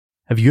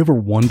Have you ever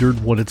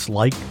wondered what it's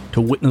like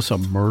to witness a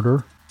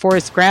murder?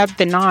 Forrest grabbed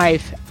the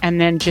knife and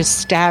then just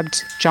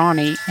stabbed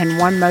Johnny in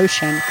one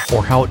motion.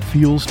 Or how it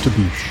feels to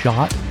be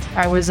shot?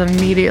 I was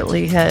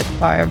immediately hit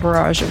by a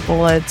barrage of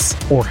bullets.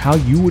 Or how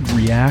you would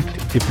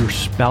react if your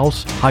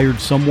spouse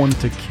hired someone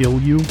to kill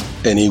you?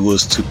 And he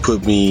was to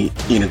put me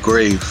in a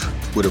grave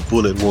with a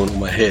bullet wound on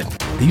my head.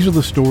 These are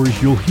the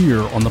stories you'll hear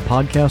on the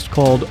podcast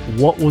called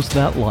What Was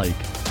That Like?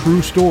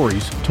 True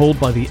stories told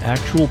by the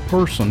actual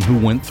person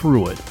who went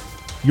through it.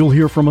 You'll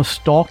hear from a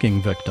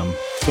stalking victim.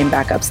 Came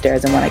back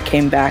upstairs, and when I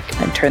came back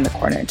and turned the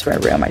corner into my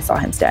room, I saw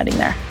him standing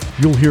there.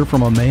 You'll hear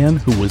from a man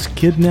who was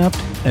kidnapped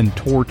and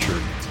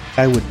tortured.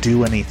 I would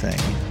do anything,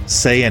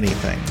 say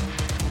anything,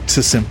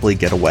 to simply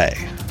get away.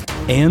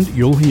 And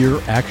you'll hear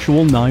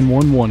actual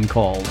 911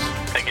 calls.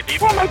 Take a deep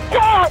breath. Oh my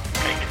God!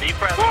 Take a deep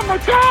breath. Oh my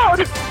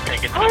God! Take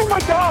a deep Oh my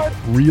God!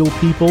 Real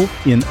people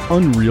in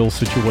unreal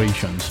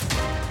situations.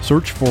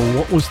 Search for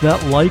What Was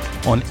That Like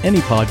on any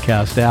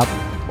podcast app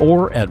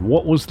or at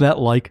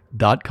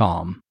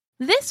whatwasthatlike.com.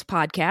 This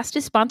podcast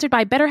is sponsored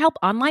by BetterHelp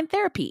Online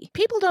Therapy.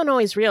 People don't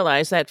always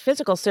realize that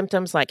physical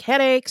symptoms like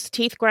headaches,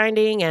 teeth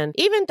grinding, and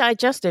even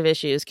digestive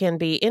issues can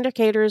be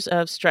indicators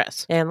of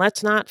stress. And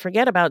let's not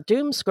forget about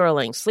doom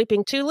scrolling,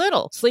 sleeping too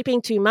little,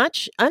 sleeping too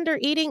much,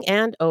 undereating,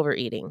 and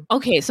overeating.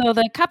 Okay, so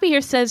the copy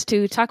here says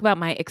to talk about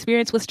my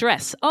experience with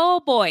stress.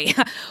 Oh boy,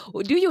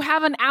 do you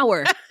have an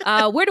hour?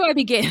 Where do I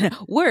begin?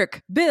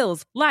 Work,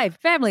 bills, life,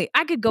 family.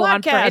 I could go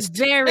on for a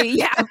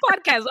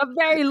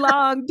very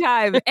long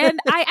time. And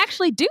I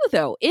actually do,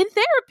 though, in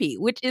therapy,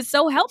 which is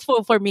so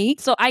helpful for me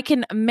so I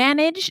can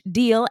manage,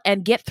 deal,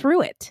 and get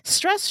through it.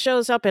 Stress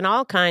shows up in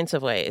all kinds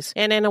of ways.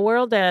 And in a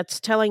world that's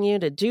telling you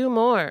to do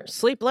more,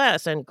 sleep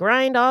less, and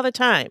grind all the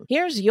time,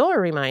 here's your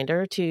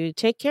reminder to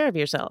take care of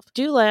yourself,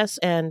 do less,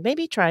 and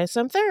maybe try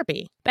some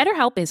therapy.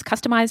 BetterHelp is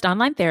customized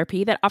online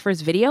therapy that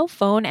offers video,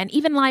 phone, and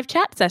even live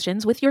chat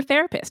sessions with your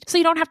therapist, so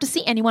you don't have to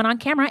see anyone on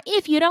camera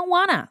if you don't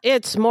wanna.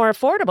 It's more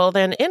affordable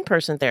than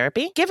in-person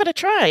therapy. Give it a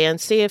try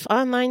and see if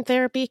online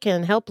therapy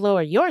can help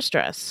lower your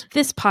stress.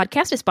 This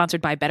podcast is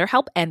sponsored by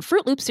BetterHelp, and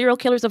Fruit Loop Serial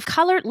Killers of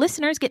Color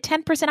listeners get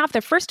 10% off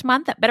their first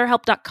month at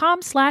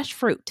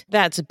betterhelp.com/fruit.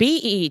 That's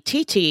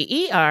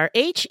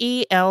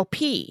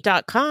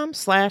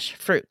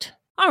BETTERHELP.com/fruit.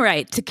 All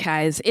right,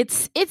 guys,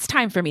 it's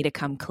time for me to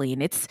come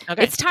clean. It's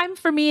time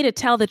for me to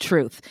tell the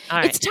truth.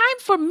 Right. It's time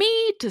for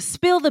me to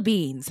spill the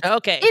beans.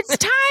 Okay. It's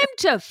time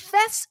to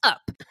fess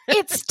up.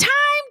 It's time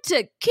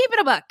to keep it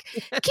a buck.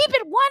 Keep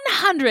it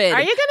 100.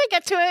 Are you going to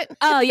get to it?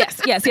 Oh,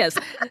 yes.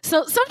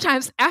 So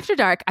sometimes after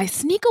dark, I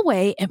sneak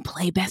away and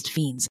play Best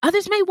Fiends.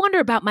 Others may wonder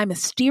about my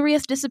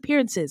mysterious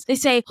disappearances. They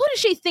say, who does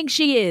she think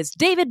she is?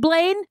 David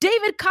Blaine?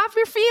 David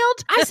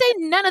Copperfield? I say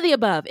none of the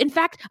above. In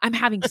fact, I'm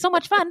having so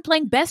much fun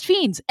playing Best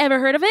Fiends. Ever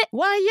heard of it?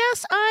 Why,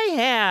 yes, I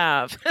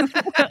have.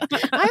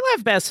 I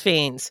love Best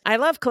Fiends. I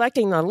love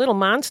collecting the little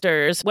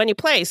monsters when you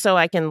play so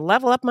I can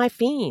level up my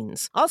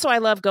fiends. Also, I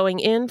love going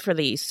in for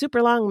the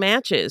super long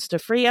matches to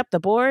free up the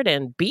board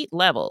and beat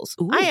levels.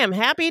 Ooh. I am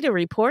happy to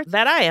report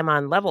that I am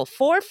on level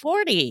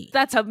 440.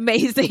 That's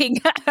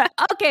amazing.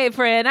 Okay,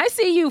 friend, I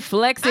see you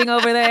flexing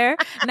over there.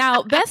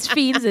 Now, Best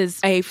Fiends is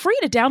a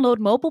free-to-download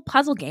mobile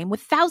puzzle game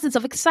with thousands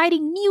of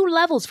exciting new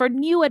levels for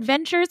new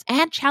adventures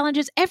and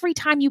challenges every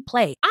time you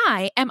play.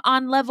 I am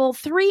on level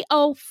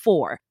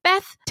 304.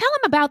 Beth, tell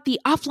them about the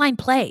offline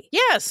play.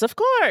 Yes, of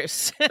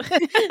course.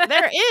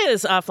 There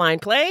is offline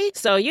play,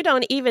 so you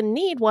don't even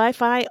need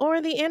Wi-Fi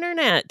or the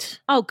internet.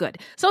 Oh, good.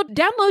 So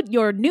download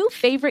your new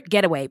favorite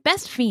getaway,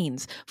 Best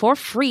Fiends, for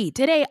free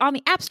today on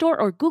the App Store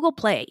or Google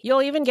Play.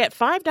 You'll even get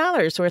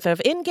 $5 worth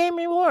of in-game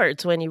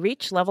rewards when you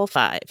reach level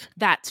 5.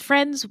 That's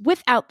friends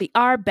without the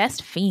R,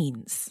 Best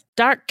Fiends.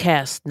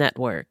 Darkcast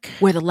Network,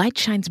 where the light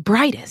shines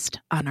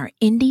brightest on our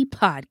indie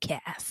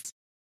podcasts.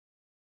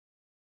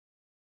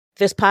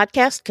 This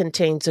podcast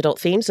contains adult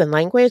themes and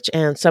language,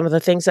 and some of the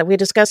things that we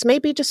discuss may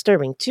be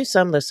disturbing to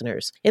some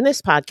listeners. In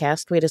this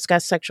podcast, we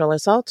discuss sexual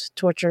assault,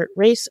 torture,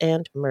 race,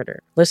 and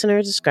murder.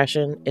 Listener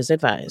discretion is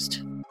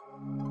advised.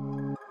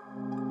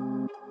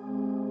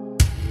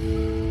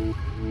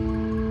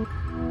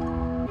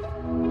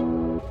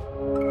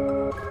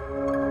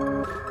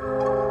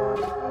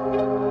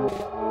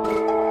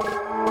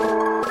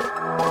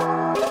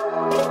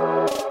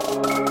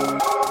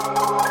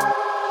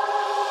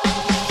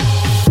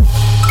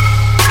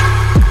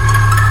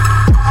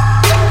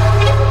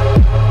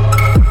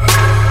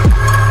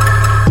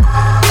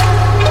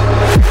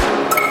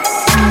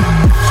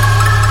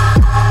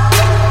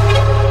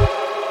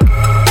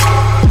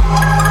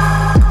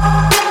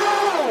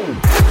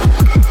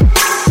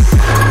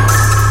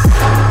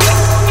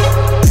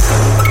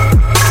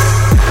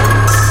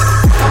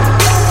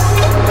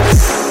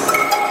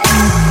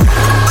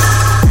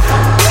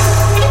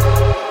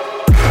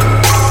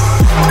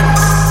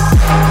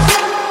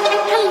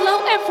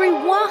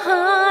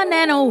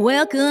 and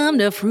welcome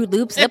to Fruit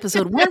Loops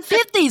episode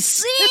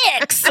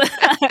 156.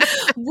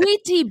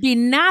 Witty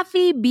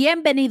binafi,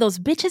 bienvenidos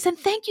bitches, and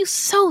thank you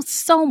so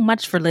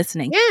much for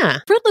listening. Yeah.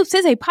 Fruit Loops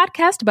is a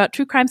podcast about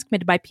true crimes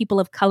committed by people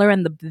of color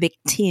and the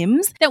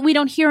victims that we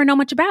don't hear or know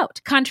much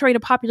about. Contrary to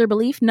popular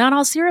belief, not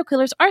all serial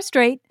killers are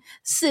straight,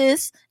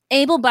 cis,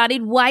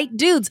 able-bodied white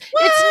dudes.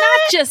 What? It's not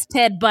just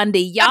Ted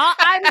Bundy, y'all.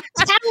 I'm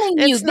telling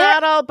you. It's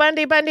not all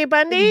Bundy. Bundy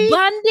who?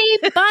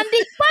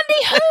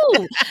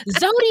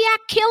 Zodiac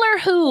killer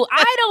who?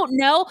 I don't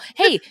know.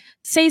 Hey,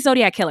 say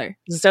Zodiac killer.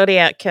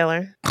 Zodiac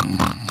killer.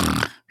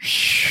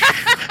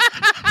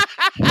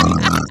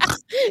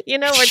 You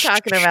know we're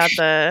talking about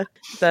the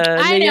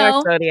New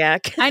York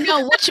Zodiac. I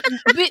know,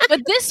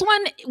 but this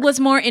one was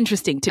more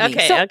interesting to me.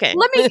 Okay, so okay.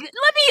 Let me.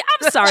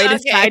 I'm sorry to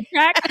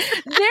sidetrack.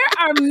 There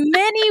are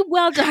many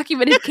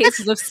well-documented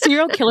cases of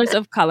serial killers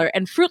of color,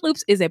 and Fruit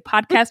Loops is a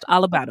podcast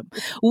all about them.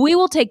 We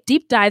will take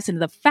deep dives into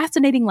the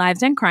fascinating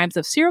lives and crimes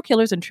of serial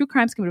killers and true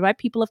crimes committed by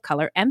people of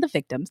color and the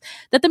victims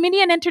that the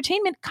media and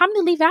entertainment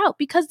commonly leave out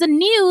because the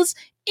news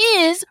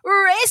is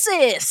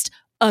racist.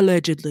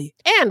 Allegedly.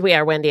 And we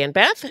are Wendy and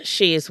Beth.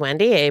 She's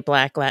Wendy, a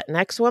Black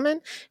Latinx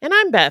woman, and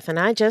I'm Beth, and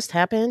I just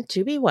happen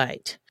to be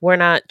white. We're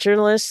not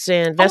journalists,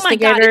 investigators, oh my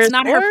God, it's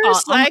not her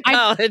fault.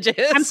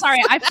 psychologists. I'm sorry,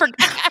 I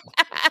forgot.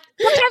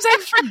 Sometimes I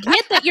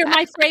forget that you're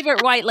my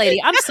favorite white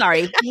lady. I'm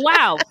sorry.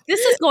 Wow, this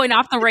is going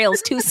off the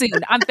rails too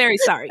soon. I'm very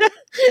sorry.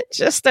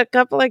 Just a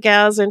couple of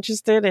gals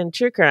interested in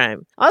true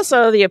crime.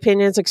 Also, the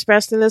opinions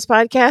expressed in this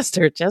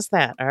podcast are just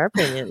that, our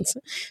opinions.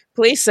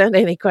 Please send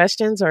any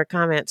questions or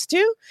comments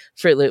to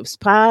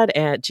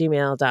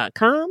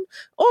fruitloopspod@gmail.com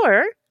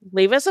or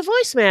leave us a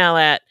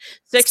voicemail at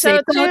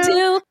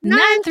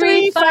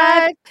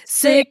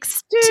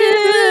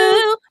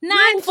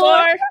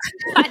 602-935-6294.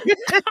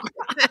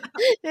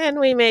 And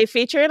we may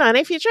feature it on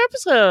a future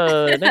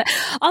episode.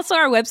 Also,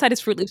 our website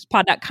is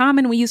fruitloopspod.com,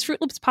 and we use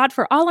Fruit Loops Pod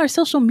for all our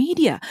social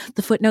media.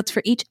 The footnotes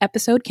for each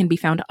episode can be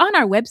found on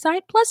our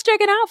website. Plus, check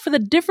it out for the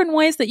different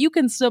ways that you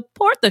can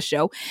support the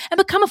show and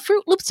become a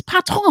Fruit Loops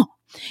patron.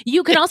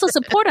 You can also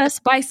support us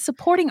by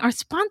supporting our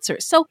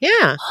sponsors. So,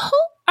 yeah. Who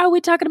are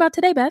we talking about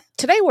today, Beth?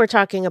 Today we're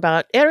talking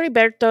about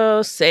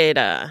Heriberto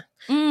Seda,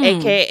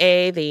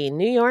 a.k.a. the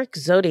New York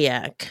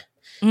Zodiac.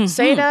 Mm-hmm.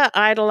 Seda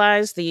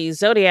idolized the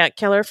Zodiac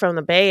killer from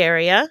the Bay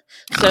Area,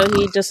 so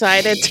he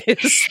decided to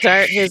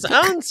start his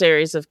own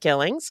series of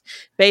killings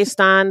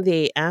based on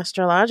the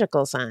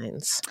astrological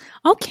signs.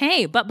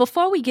 Okay, but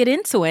before we get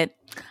into it,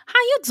 how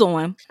you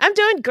doing? I'm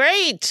doing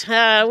great.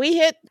 We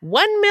hit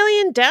 1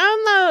 million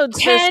downloads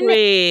this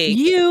week.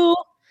 You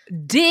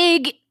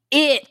dig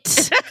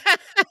it.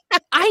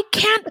 I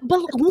can't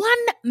believe 1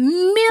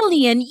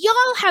 million.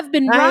 Y'all have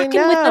been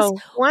rocking with us.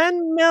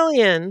 1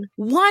 million.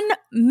 1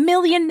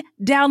 million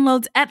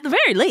downloads at the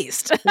very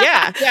least.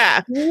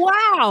 Yeah.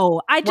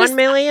 Wow. 1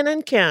 million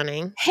and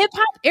counting. Hip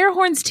hop air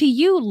horns to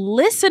you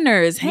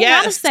listeners. Hang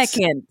on a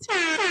second.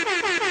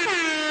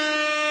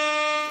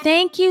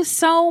 Thank you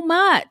so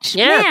much.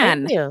 Yeah,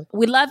 man. Thank you.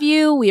 We love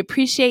you. We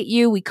appreciate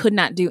you. We could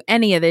not do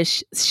any of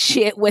this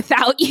shit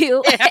without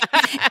you.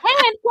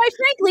 And quite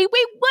frankly,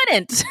 we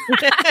wouldn't.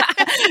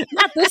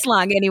 Not this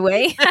long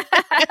anyway.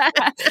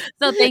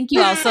 So thank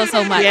you all so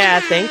much. Yeah,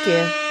 thank you.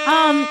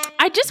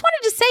 I just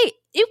wanted to say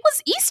it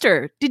was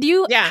Easter. Did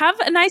you have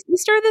a nice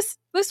Easter this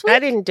week? I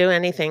didn't do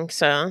anything,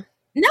 so.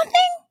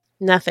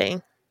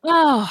 Nothing.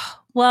 Oh,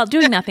 well,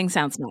 doing nothing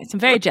sounds nice. I'm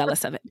very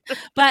jealous of it.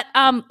 But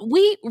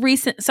we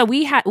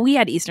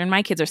had Easter, and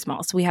my kids are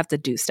small, so we have to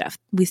do stuff.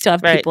 We still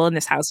have people in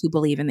this house who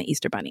believe in the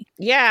Easter bunny.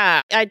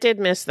 Yeah, I did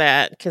miss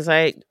that because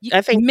I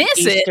think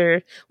Easter.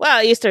 It?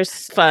 Well,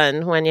 Easter's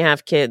fun when you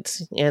have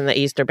kids and the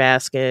Easter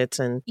baskets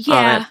and all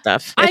that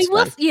stuff. It's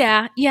fun.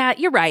 Yeah,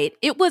 you're right.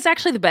 It was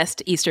actually the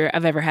best Easter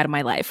I've ever had in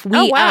my life.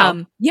 Oh,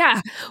 wow.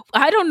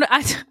 I don't know.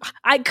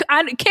 I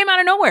came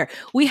out of nowhere.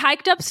 We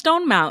hiked up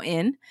Stone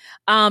Mountain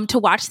to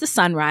watch the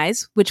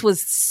sunrise, which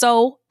was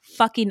so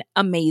fucking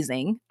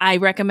amazing. I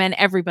recommend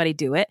everybody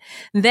do it.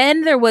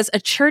 Then there was a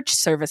church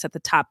service at the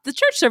top. The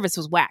church service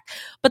was whack,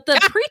 but the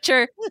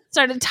preacher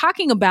started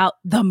talking about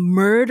the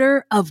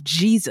murder of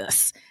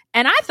Jesus.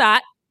 And I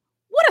thought,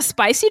 what a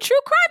spicy true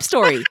crime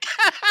story.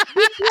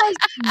 Because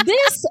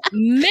this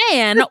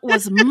man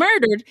was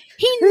murdered.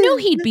 He knew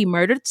he'd be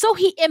murdered, so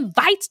he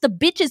invites the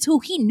bitches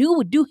who he knew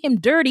would do him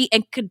dirty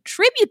and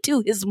contribute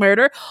to his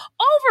murder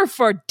over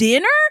for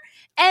dinner.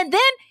 And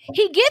then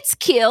he gets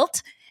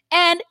killed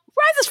and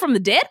rises from the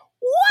dead.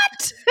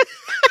 What?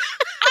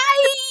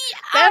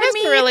 That is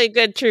a really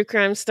good true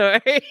crime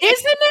story. Isn't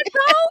it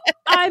though?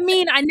 I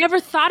mean, I never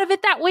thought of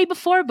it that way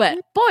before, but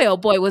boy, oh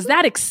boy, was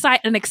that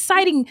an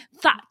exciting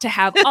thought to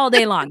have all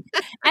day long.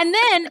 And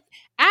then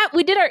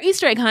we did our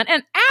Easter egg hunt,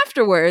 and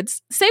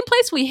afterwards, same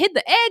place we hid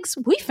the eggs,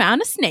 we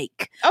found a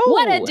snake. Oh,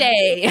 what a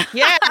day.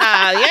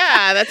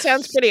 Yeah, that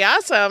sounds pretty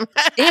awesome.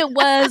 It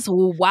was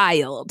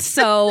wild.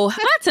 So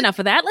that's enough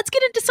of that. Let's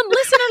get into some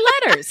listener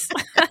letters.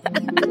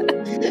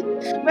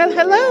 Well,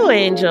 hello,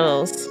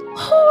 angels.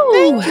 Ooh.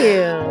 Thank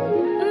you.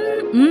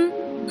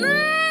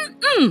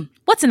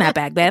 What's in that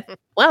bag, Beth?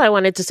 Well, I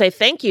wanted to say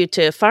thank you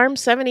to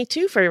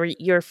Farm72 for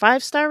your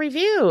 5-star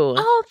review.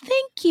 Oh,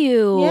 thank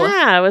you.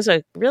 Yeah, it was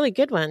a really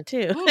good one,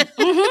 too.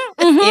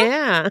 Mm-hmm.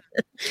 Yeah.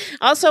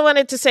 Also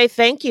wanted to say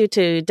thank you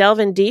to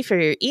Delvin D for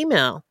your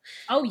email.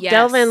 Oh, yes.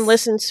 Delvin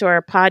listens to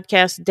our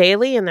podcast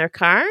daily in their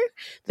car.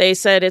 They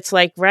said it's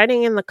like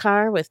riding in the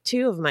car with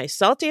 2 of my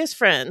saltiest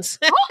friends.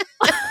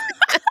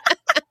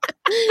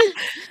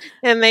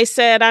 And they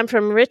said, I'm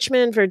from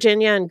Richmond,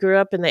 Virginia, and grew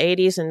up in the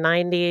 80s and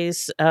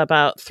 90s,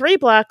 about 3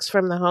 blocks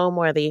from the home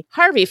where the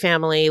Harvey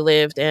family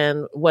lived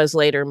and was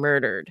later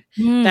murdered.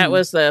 That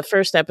was the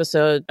first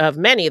episode of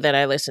many that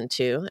I listened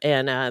to.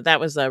 And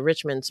that was the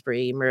Richmond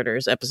Spree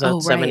Murders,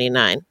 episode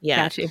 79. Yeah.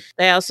 Got you.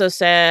 They also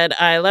said,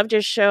 I loved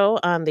your show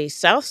on the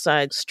South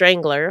Side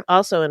Strangler,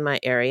 also in my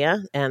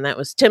area. And that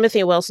was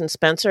Timothy Wilson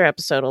Spencer,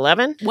 episode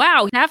 11.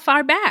 Wow, that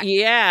far back.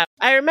 Yeah.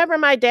 I remember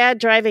my dad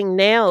driving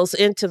nails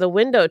into the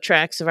window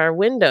tracks of our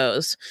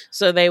windows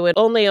so they would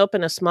only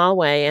open a small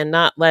way and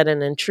not let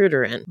an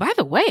intruder in. By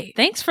the way,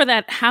 thanks for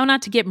that how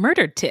not to get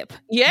murdered tip.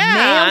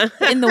 Yeah.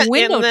 Nailed in the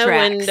window in the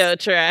tracks. window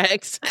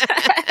tracks.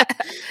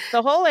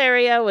 The whole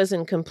area was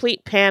in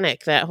complete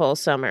panic that whole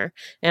summer,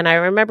 and I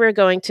remember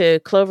going to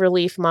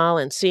Cloverleaf Mall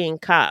and seeing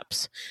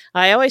cops.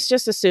 I always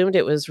just assumed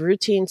it was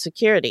routine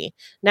security.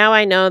 Now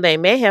I know they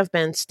may have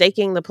been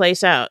staking the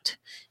place out.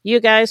 You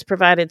guys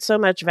provided so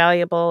much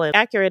valuable and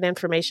accurate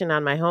information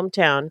on my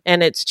hometown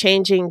and its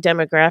changing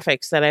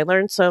demographics that I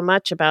learned so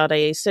much about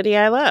a city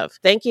I love.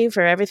 Thank you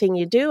for everything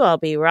you do. I'll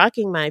be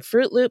rocking my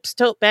Fruit Loops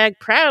tote bag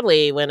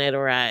proudly when it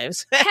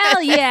arrives.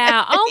 Hell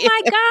yeah. Oh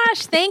my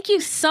gosh. Thank you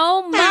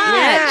so much.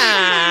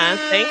 Yeah.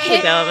 Thank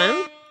you,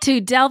 Delvin.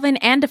 To Delvin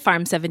and to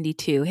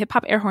Farm72. Hip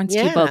Hop Air Horns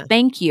to you both.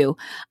 Thank you.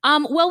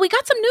 Well, we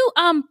got some new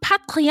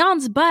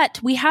Patreons, but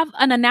we have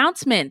an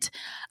announcement.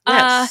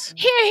 Yes.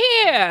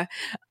 Here.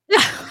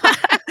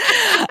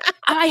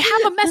 I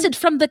have a message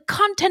from the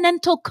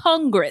Continental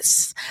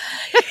Congress.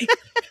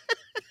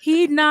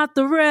 Heed not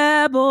the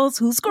rebels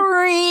who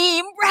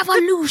scream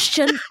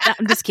revolution.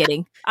 I'm just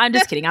kidding.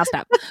 I'll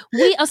stop.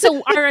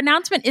 So our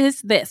announcement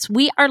is this.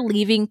 We are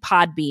leaving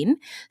Podbean.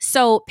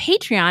 So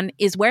Patreon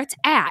is where it's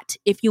at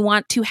if you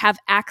want to have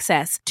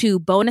access to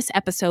bonus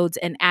episodes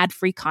and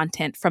ad-free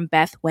content from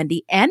Beth,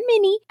 Wendy, and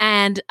Minnie.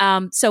 And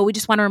so we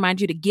just want to remind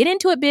you to get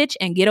into it, bitch,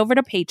 and get over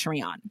to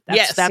Patreon.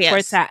 That's where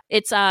it's at.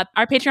 It's our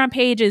Patreon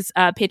page is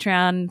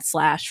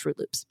Patreon/Fruit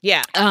Loops.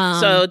 Yeah.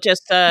 So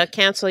just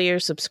cancel your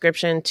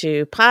subscription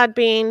to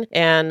Podbean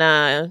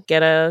and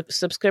get a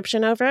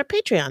subscription over at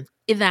Patreon.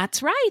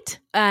 That's right.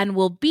 And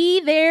we'll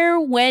be there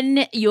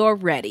when you're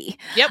ready.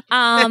 Yep.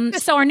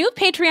 So our new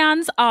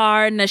Patreons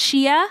are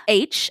Nashia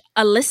H,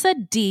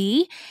 Alyssa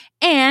D,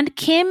 and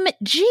Kim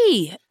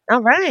G.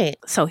 All right.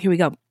 So here we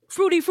go.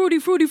 Fruity, fruity,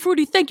 fruity,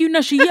 fruity. Thank you,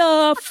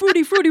 Nashia.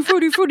 Fruity, fruity,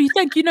 fruity, fruity.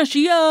 Thank you,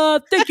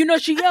 Nashia. Thank you,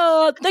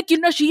 Nashia. Thank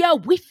you,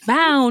 Nashia. We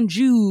found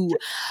you.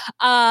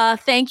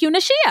 Thank you,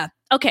 Nashia.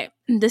 Okay,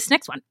 this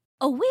next one.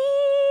 Oh, we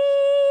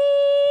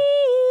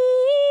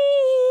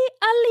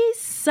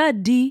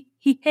Alyssa D.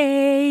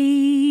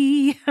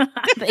 Hey.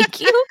 Thank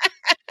you.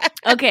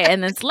 Okay,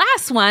 and this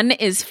last one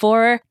is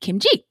for Kim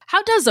G.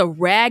 How does a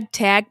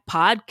ragtag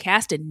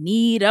podcast in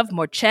need of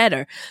more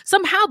cheddar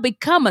somehow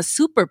become a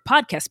super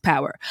podcast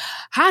power?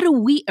 How do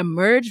we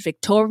emerge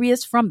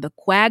victorious from the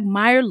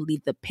quagmire?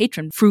 Leave the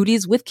patron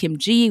fruities with Kim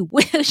G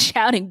with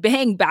shouting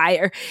bang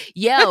buyer.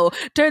 Yo,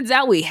 turns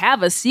out we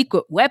have a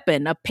secret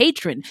weapon, a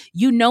patron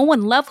you know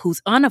and love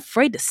who's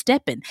unafraid to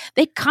step in.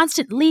 They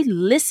constantly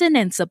listen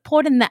and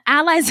supporting the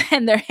allies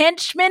and their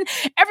henchmen.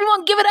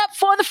 Everyone give it up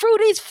for the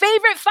fruities'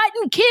 favorite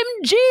fighting Kim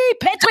G,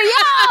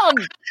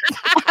 Patreon.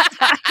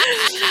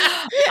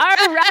 All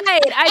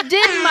right, I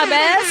did my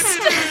best.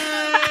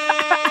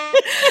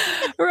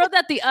 Wrote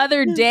that the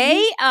other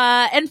day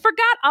and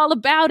forgot all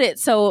about it.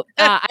 So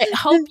I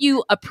hope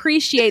you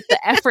appreciate the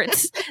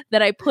efforts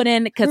that I put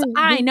in because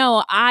I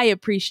know I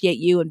appreciate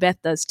you and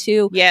Beth does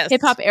too. Yes.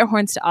 Hip Hop Air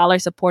Horns to all our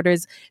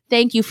supporters.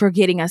 Thank you for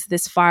getting us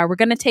this far. We're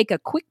going to take a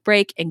quick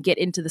break and get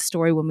into the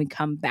story when we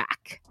come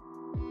back.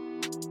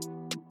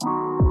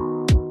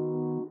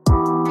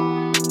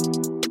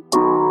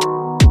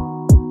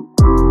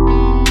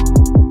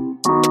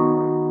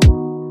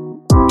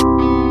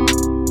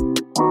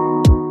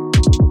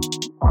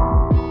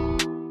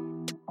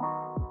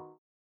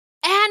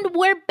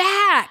 We're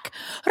back.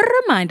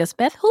 Remind us,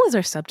 Beth, who is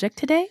our subject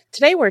today?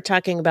 Today we're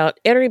talking about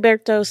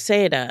Heriberto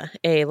Seda,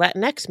 a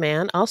Latinx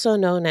man also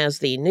known as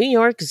the New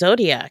York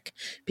Zodiac,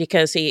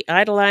 because he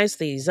idolized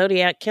the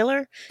Zodiac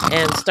killer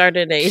and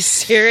started a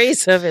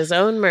series of his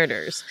own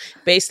murders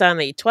based on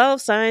the 12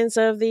 signs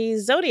of the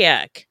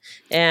Zodiac.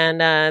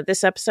 And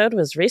this episode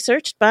was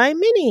researched by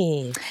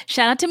Minnie.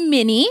 Shout out to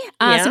Minnie.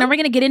 So now we're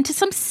going to get into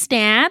some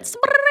stats.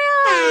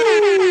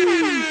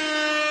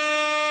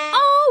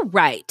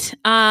 Right.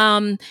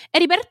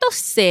 Heriberto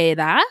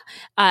Seda,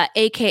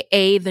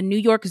 a.k.a. the New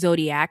York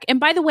Zodiac. And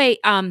by the way,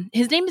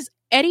 his name is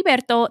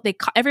Heriberto,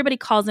 everybody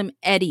calls him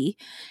Eddie.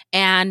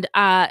 And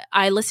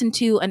I listened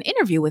to an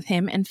interview with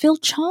him and Phil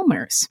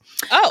Chalmers.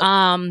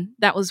 Oh.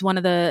 That was one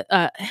of the,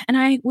 and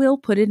I will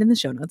put it in the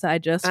show notes. I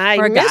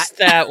forgot. Missed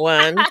that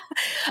one.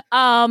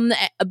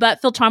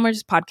 But Phil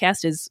Chalmers'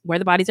 podcast is Where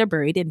the Bodies Are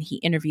Buried, and he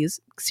interviews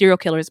serial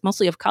killers,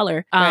 mostly of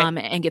color,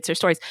 and gets their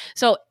stories.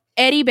 So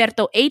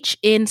Heriberto, H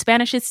in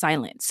Spanish is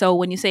silent. So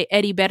when you say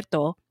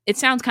Heriberto, it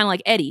sounds kind of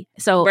like Eddie.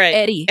 So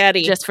Eddie,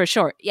 just for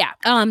short. Yeah.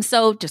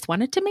 So just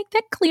wanted to make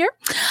that clear.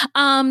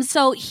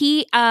 So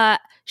he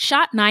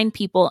shot 9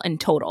 people in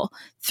total.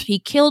 He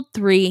killed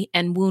 3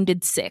 and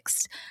wounded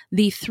 6.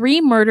 The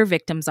 3 murder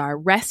victims are,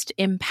 rest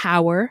in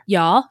power,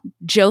 y'all,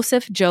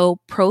 Joseph Joe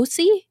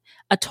Prosy,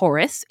 a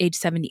Taurus, age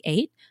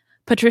 78,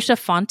 Patricia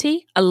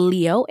Fonte, a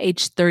Leo,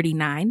 age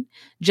 39,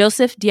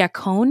 Joseph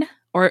Diacone,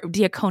 or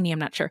Diaconi, I'm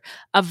not sure,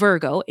 a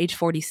Virgo, age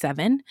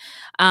 47.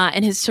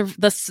 And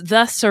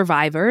the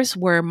survivors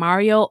were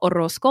Mario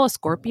Orozco, a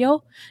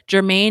Scorpio,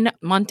 Jermaine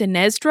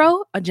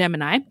Montenegro, a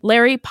Gemini,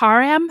 Larry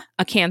Parham,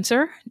 a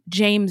Cancer,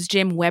 James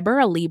Jim Weber,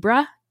 a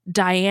Libra,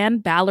 Diane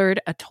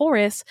Ballard, a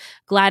Taurus,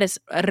 Gladys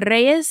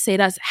Reyes,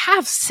 Seda's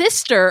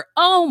half-sister.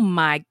 Oh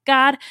my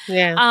God.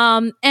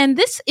 Yeah. And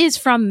this is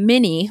from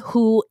Minnie,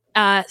 who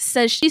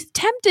says she's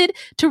tempted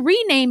to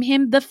rename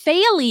him the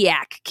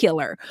Failiac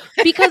Killer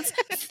because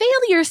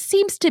failure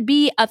seems to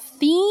be a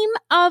theme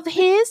of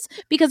his,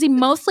 because he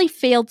mostly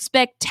failed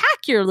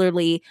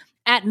spectacularly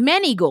at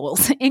many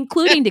goals,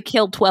 including to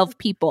kill 12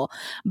 people.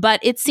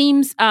 But it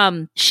seems,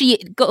 she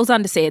goes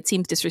on to say, it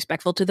seems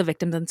disrespectful to the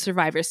victims and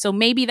survivors. So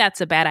maybe that's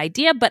a bad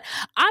idea, but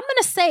I'm going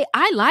to say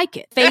I like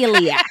it.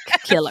 Failiac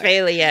Killer.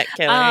 Failiac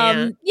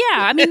Killer, yeah.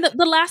 I mean,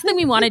 the last thing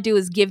we want to do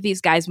is give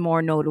these guys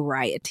more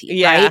notoriety,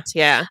 yeah, right?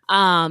 Yeah.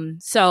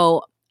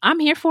 So I'm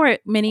here for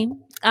it, Minnie.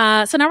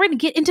 So now we're going to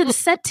get into the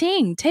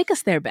setting. Take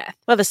us there, Beth.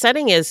 Well, the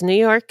setting is New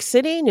York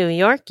City, New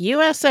York,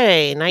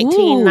 USA,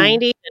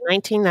 1990 to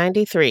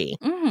 1993.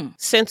 Mm-hmm.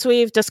 Since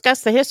we've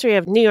discussed the history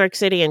of New York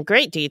City in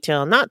great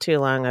detail not too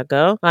long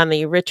ago on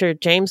the Richard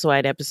James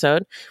White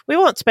episode, we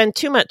won't spend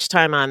too much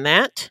time on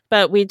that,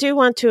 but we do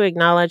want to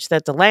acknowledge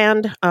that the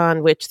land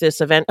on which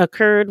this event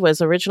occurred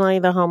was originally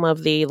the home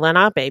of the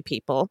Lenape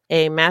people,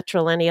 a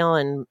matrilineal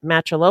and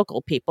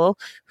matrilocal people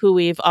who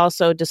we've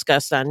also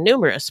discussed on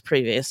numerous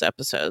previous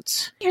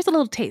episodes. Here's a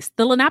little taste.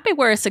 The Lenape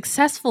were a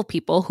successful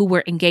people who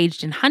were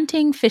engaged in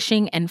hunting,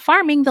 fishing, and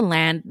farming the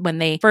land when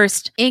they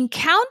first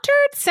encountered.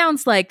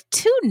 Sounds like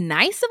too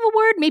nice of a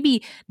word.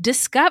 Maybe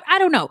discover. I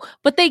don't know.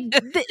 But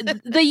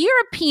the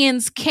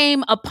Europeans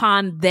came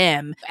upon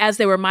them as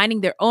they were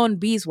mining their own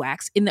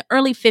beeswax in the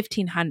early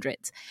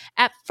 1500s.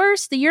 At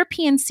first, the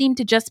Europeans seemed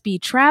to just be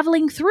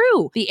traveling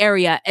through the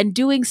area and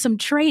doing some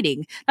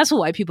trading. That's what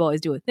white people always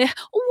do. Oh,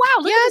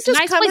 wow, look at this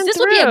nice place. This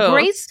would be a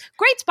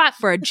great spot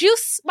for a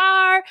juice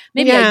bar,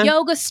 maybe a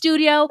yoga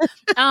studio.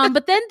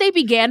 But then they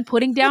began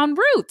putting down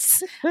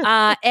roots.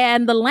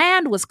 And the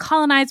land was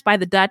colonized by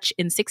the Dutch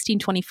in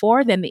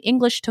 1624. Then the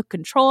English took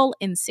control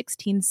in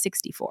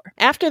 1664.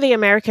 After the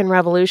American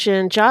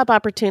Revolution, job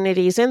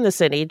opportunities in the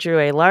city drew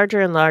a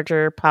larger and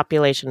larger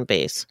population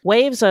base.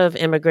 Waves of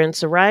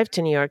immigrants arrived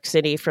to New York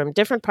City from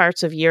different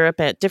parts of Europe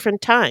at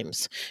different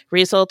times,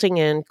 resulting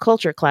in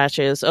culture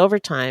clashes over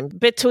time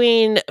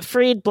between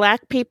freed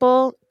Black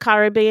people,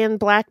 Caribbean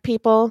Black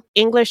people,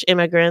 English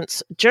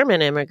immigrants,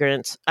 German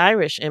immigrants,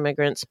 Irish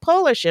immigrants,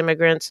 Polish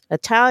immigrants,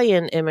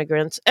 Italian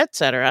immigrants,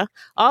 etc.,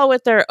 all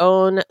with their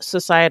own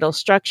societal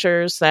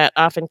structures that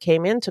often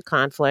came into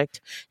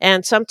conflict,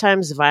 and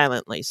sometimes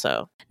violently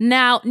so.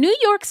 Now, New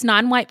York's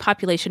non-white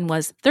population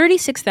was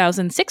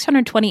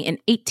 36,620 in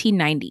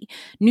 1890.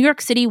 New York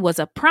City was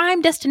a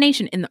prime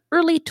destination in the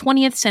early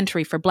 20th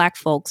century for Black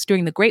folks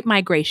during the Great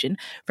Migration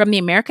from the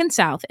American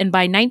South, and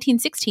by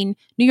 1916,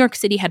 New York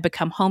City had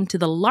become home to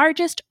the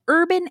largest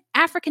urban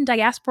African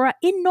diaspora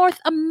in North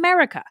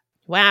America.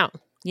 Wow.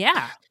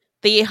 Yeah.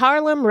 The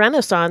Harlem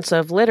Renaissance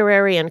of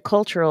literary and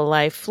cultural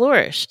life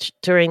flourished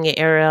during the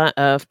era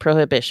of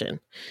Prohibition.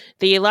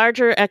 The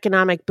larger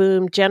economic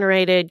boom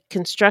generated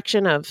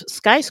construction of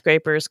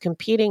skyscrapers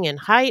competing in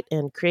height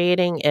and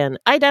creating an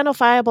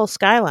identifiable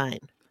skyline.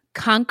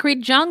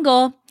 Concrete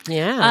jungle.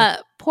 Yeah.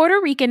 Puerto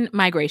Rican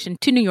migration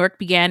to New York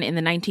began in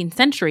the 19th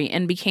century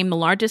and became the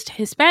largest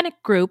Hispanic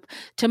group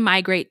to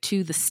migrate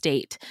to the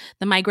state.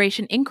 The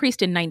migration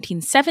increased in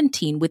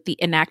 1917 with the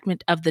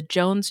enactment of the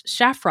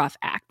Jones-Shafroth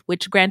Act,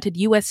 which granted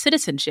U.S.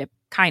 citizenship,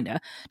 to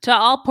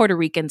all Puerto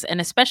Ricans, and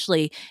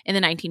especially in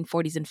the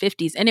 1940s and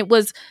 50s. And it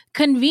was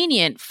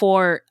convenient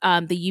for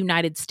the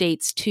United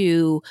States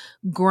to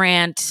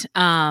grant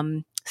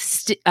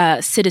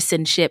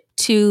citizenship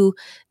to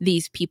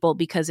these people,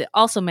 because it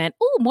also meant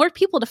more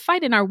people to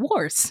fight in our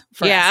wars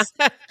for us.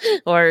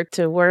 Or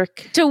to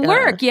work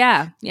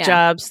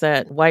jobs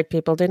that white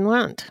people didn't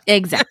want.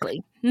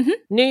 Exactly. Mm-hmm.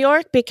 New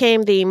York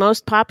became the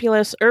most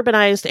populous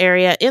urbanized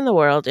area in the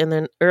world in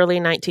the early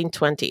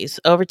 1920s,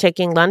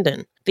 overtaking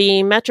London.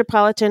 The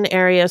metropolitan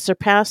area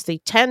surpassed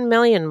the 10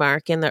 million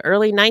mark in the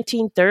early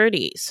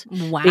 1930s,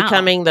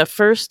 becoming the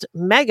first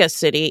mega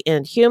city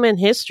in human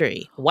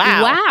history.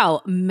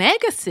 Wow.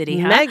 Mega city,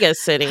 huh? Mega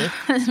city.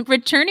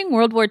 Returning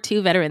World War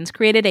II veterans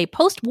created a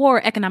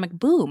post-war economic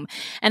boom,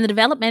 and the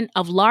development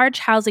of large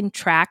housing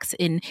tracts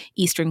in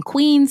eastern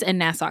Queens and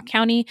Nassau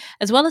County,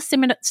 as well as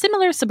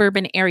similar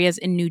suburban areas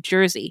in New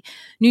Jersey.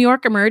 New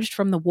York emerged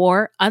from the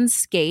war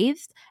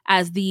unscathed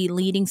as the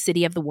leading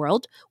city of the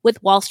world,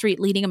 with Wall Street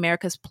leading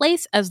America's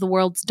place as the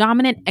world's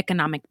dominant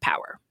economic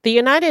power. The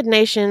United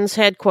Nations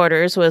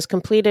headquarters was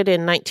completed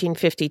in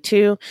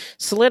 1952,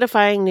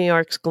 solidifying New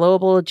York's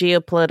global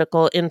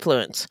geopolitical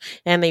influence,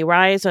 and the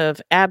rise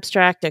of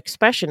abstract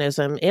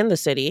expressionism in the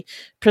city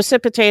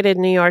precipitated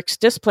New York's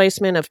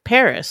displacement of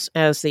Paris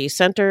as the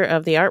center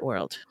of the art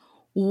world.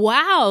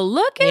 Wow,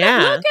 look at New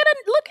York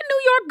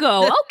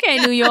go. Okay,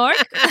 New York.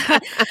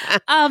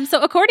 So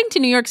according to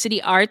New York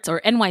City Arts, or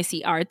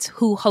NYC Arts,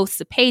 who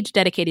hosts a page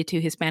dedicated to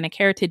Hispanic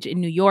heritage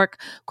in New York,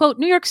 quote,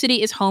 New York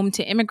City is home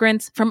to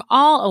immigrants from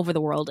all over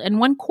the world, and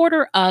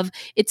 1/4 of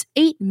its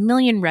 8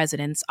 million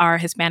residents are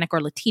Hispanic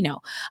or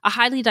Latino, a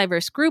highly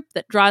diverse group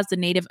that draws the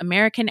Native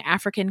American,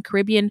 African,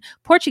 Caribbean,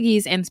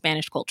 Portuguese, and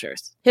Spanish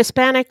cultures.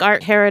 Hispanic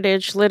art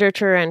heritage,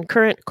 literature, and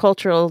current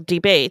cultural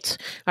debates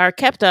are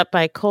kept up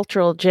by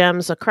cultural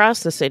gems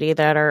across the city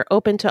that are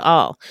open to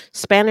all,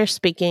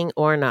 Spanish-speaking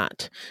or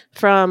not.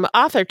 From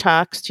author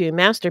talks to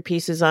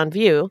masterpieces on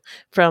view,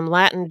 from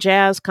Latin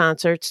jazz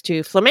concerts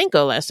to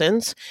flamenco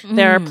lessons,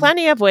 there are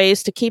plenty of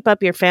ways to keep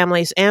up your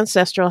family's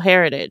ancestral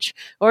heritage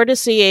or to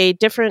see a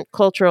different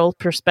cultural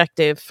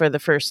perspective for the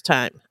first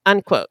time,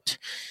 unquote.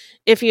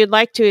 If you'd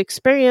like to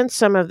experience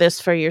some of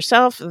this for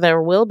yourself,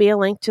 there will be a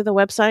link to the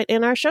website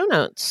in our show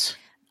notes.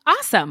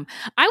 Awesome.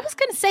 I was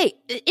going to say,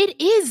 it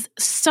is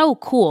so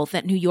cool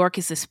that New York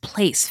is this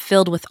place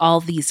filled with all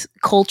these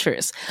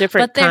cultures.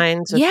 Different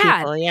kinds of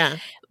people, yeah.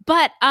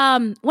 But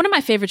one of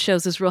my favorite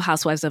shows is Real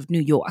Housewives of New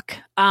York,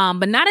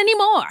 but not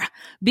anymore,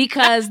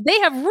 because they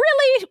have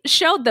really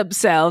showed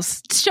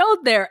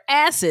their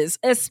asses,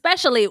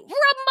 especially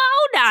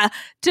Ramona,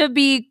 to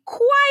be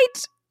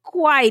quite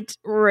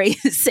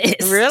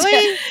racist.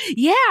 Really?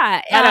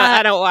 Yeah.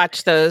 I don't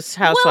watch those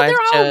housewives Well,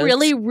 they're all shows.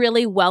 really,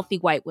 really wealthy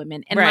white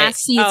women. And right. last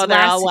season,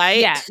 they're all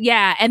white?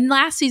 Yeah. And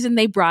last season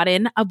they brought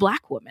in a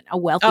black woman, a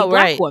wealthy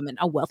black woman,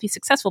 a wealthy,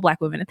 successful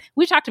black woman.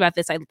 We talked about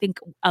this, I think,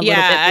 a little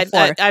bit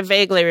before. I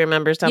vaguely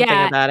remember something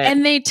about it.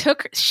 And they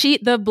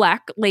the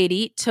black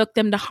lady took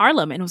them to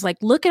Harlem and was like,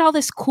 look at all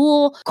this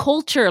cool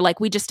culture, like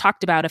we just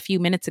talked about a few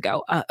minutes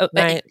ago,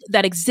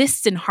 that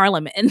exists in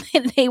Harlem. And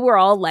they were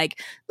all like,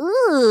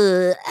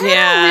 ooh, I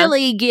don't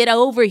really get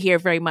over here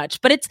very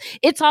much, but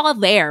it's all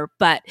there.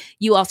 But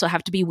you also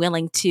have to be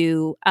willing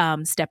to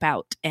step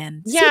out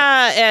and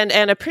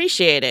and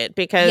appreciate it,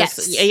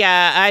 because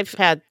I've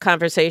had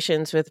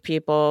conversations with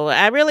people.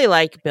 I really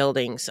like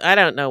buildings. I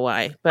don't know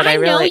why, but I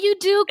really know you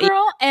do,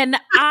 girl. And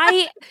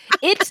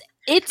it's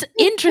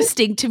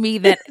interesting to me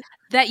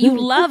that you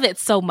love it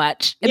so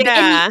much.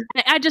 Yeah,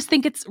 and I just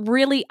think it's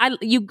really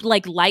you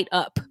like light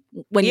up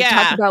when you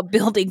talk about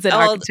buildings and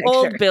architecture.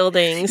 Old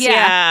buildings,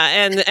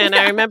 and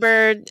I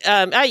remember,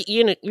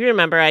 you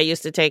remember I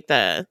used to take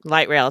the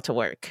light rail to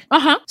work.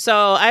 So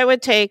I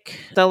would take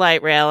the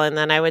light rail, and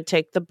then I would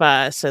take the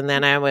bus, and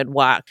then I would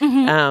walk.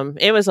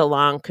 It was a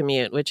long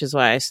commute, which is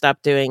why I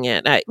stopped doing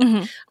it.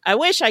 I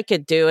wish I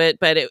could do it,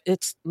 but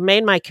it's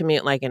made my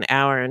commute like an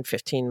hour and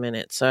 15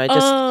 minutes.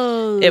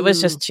 So it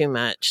was just too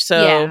much.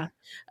 So.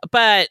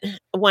 But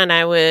when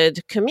I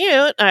would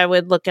commute, I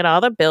would look at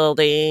all the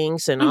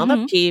buildings and all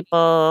the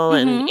people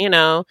and,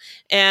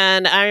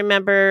 and I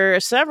remember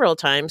several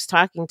times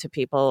talking to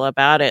people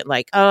about it,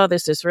 like, oh,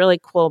 this is really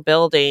cool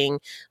building.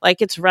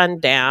 Like, it's run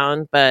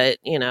down, but,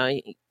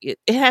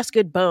 it has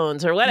good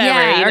bones or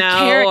whatever,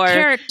 or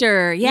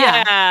character.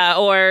 Yeah.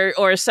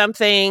 Or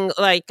something.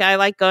 Like, I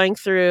like going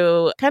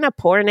through kind of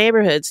poor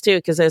neighborhoods too,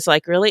 because there's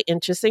like really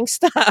interesting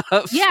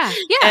stuff. Yeah.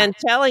 And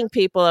telling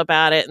people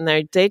about it, and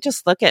they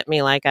just look at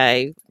me like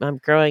I'm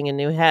growing a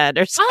new head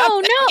or something.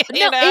 Oh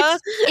no.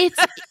 It's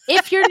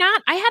if you're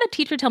not, I had a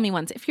teacher tell me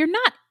once, if you're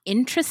not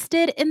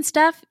interested in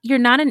stuff, you're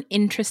not an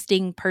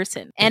interesting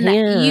person.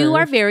 And you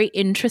are very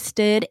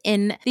interested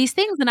in these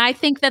things. And I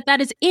think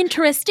that is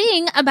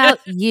interesting about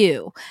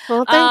you.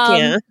 Well,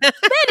 thank you.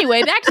 But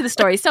anyway, back to the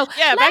story. So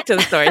back to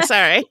the story.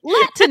 Sorry.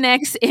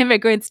 Latinx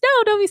immigrants. No,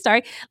 don't be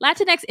sorry.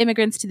 Latinx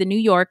immigrants to the New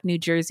York, New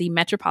Jersey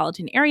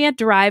metropolitan area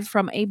derive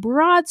from a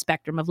broad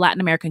spectrum of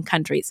Latin American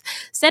countries.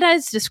 Seda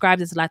is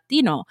described as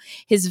Latino.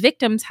 His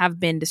victims have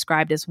been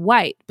described as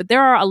white, but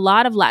there are a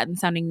lot of Latin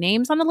sounding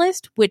names on the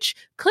list, which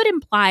could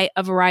imply imply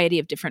a variety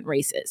of different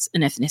races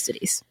and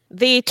ethnicities.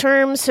 The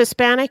terms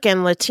Hispanic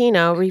and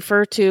Latino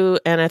refer to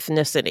an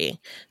ethnicity.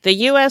 The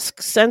U.S.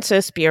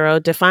 Census Bureau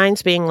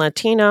defines being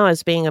Latino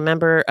as being a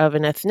member of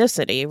an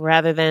ethnicity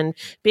rather than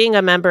being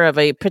a member of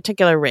a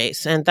particular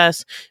race, and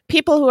thus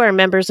people who are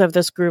members of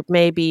this group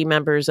may be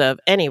members of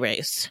any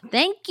race.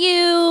 Thank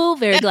you.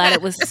 Very glad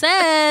it was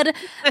said.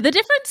 The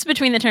difference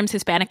between the terms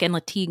Hispanic and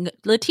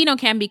Latino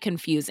can be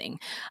confusing.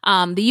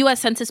 The U.S.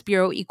 Census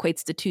Bureau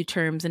equates the two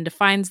terms and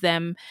defines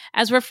them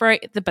as referring,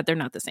 but they're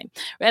not the same,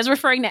 as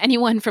referring to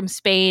anyone from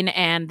Spain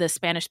and the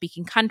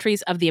Spanish-speaking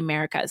countries of the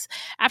Americas.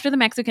 After the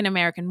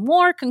Mexican-American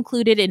War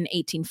concluded in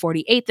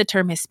 1848, the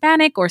term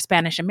Hispanic or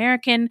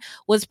Spanish-American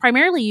was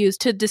primarily used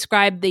to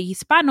describe the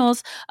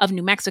Hispanos of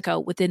New Mexico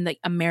within the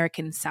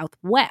American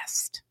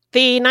Southwest.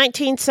 The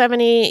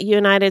 1970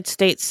 United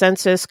States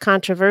Census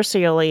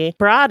controversially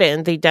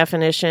broadened the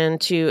definition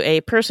to a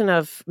person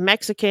of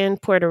Mexican,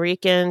 Puerto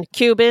Rican,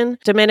 Cuban,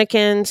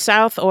 Dominican,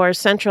 South or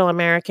Central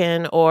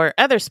American, or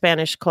other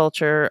Spanish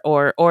culture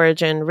or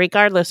origin,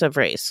 regardless of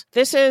race.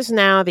 This is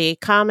now the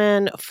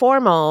common,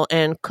 formal,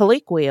 and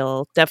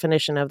colloquial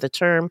definition of the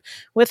term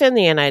within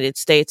the United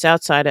States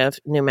outside of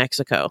New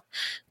Mexico.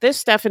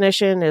 This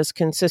definition is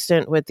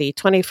consistent with the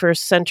 21st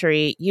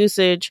century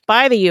usage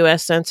by the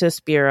U.S.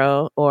 Census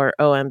Bureau, or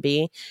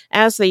OMB,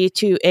 as the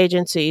two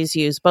agencies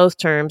use both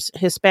terms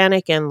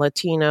Hispanic and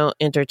Latino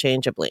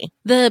interchangeably.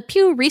 The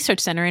Pew Research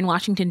Center in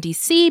Washington,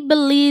 D.C.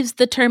 believes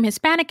the term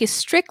Hispanic is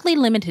strictly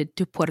limited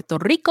to Puerto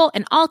Rico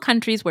and all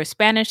countries where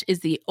Spanish is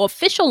the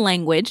official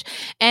language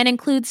and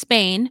includes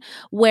Spain,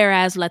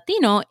 whereas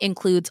Latino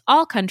includes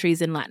all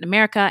countries in Latin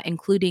America,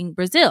 including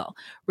Brazil,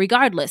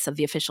 regardless of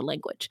the official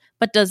language,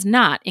 but does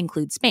not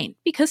include Spain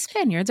because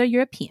Spaniards are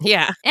European.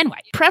 Yeah. And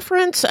white.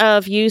 Preference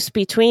of use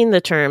between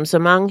the terms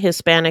among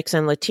Hispanics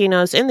and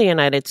Latinos in the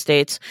United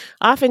States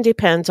often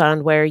depends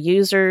on where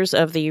users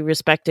of the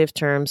respective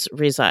terms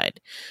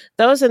reside.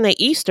 Those in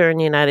the eastern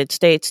United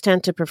States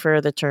tend to prefer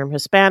the term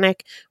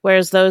Hispanic,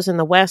 whereas those in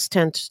the West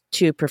tend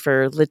to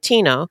prefer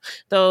Latino,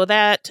 though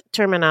that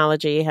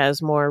terminology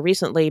has more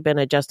recently been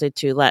adjusted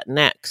to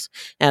Latinx,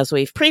 as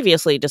we've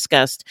previously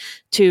discussed,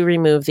 to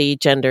remove the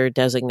gender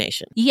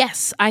designation.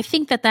 Yes, I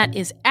think that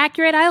is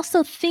accurate. I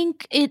also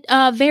think it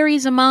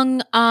varies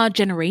among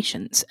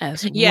generations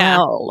as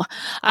well.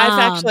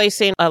 I've actually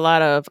seen a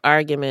lot of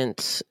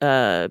arguments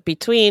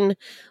between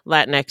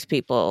Latinx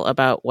people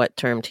about what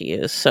term to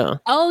use. So,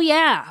 oh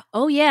yeah,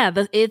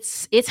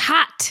 it's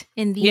hot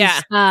in these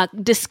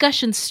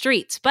discussion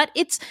streets, but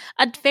it's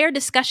a fair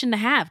discussion to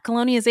have.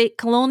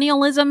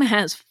 Colonialism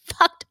has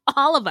fucked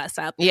all of us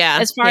up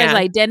as far as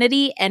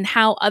identity and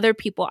how other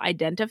people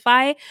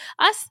identify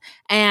us,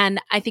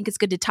 and I think it's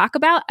good to talk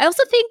about. I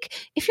also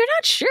think if you're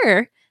not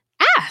sure,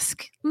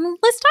 ask.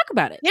 Let's talk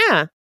about it.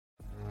 Yeah.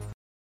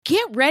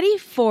 Get ready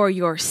for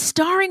your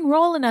starring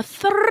role in a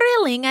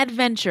thrilling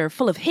adventure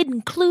full of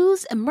hidden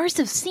clues,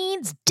 immersive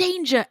scenes,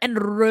 danger,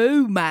 and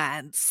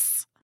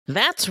romance.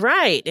 That's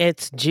right.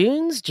 It's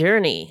June's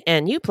Journey,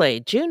 and you play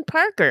June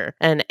Parker,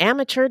 an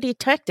amateur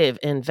detective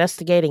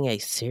investigating a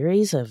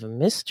series of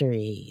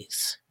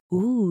mysteries.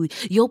 Ooh,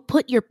 you'll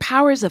put your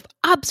powers of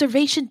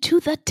observation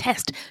to the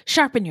test,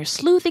 sharpen your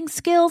sleuthing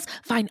skills,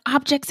 find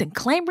objects, and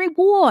claim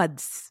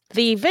rewards.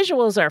 The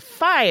visuals are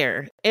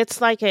fire. It's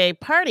like a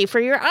party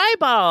for your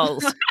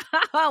eyeballs.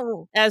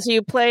 As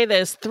you play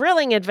this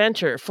thrilling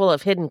adventure full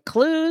of hidden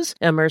clues,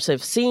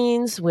 immersive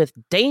scenes with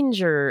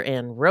danger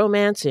and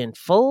romance in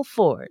full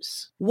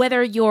force.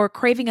 Whether you're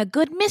craving a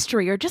good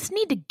mystery or just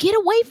need to get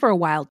away for a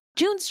while,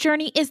 June's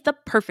Journey is the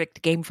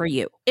perfect game for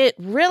you. It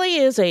really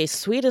is a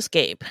sweet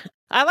escape.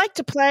 I like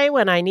to play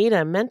when I need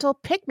a mental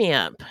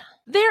pick-me-up.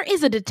 There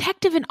is a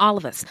detective in all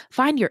of us.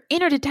 Find your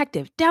inner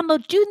detective.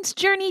 Download June's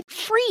Journey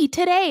free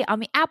today on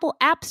the Apple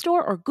App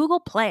Store or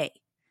Google Play.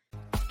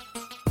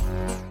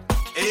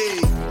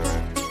 Hey.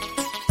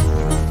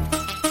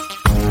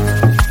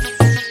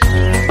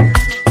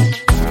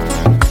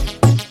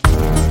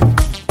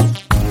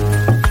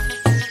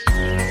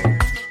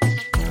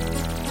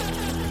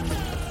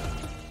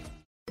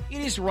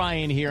 It is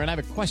Ryan here, and I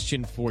have a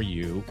question for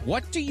you.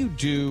 What do you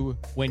do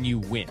when you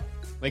win?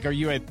 Like, are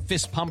you a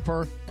fist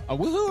pumper? A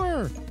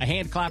woohooer, a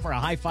hand clapper, a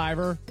high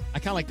fiver. I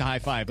kind of like the high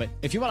five, but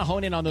if you want to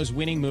hone in on those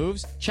winning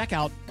moves, check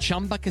out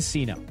Chumba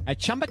Casino. At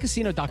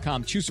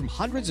ChumbaCasino.com, choose from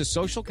hundreds of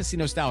social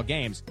casino style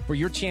games for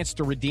your chance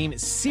to redeem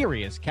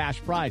serious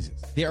cash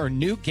prizes. There are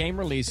new game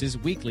releases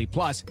weekly,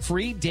 plus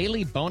free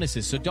daily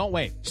bonuses. So don't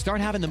wait.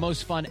 Start having the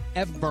most fun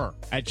ever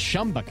at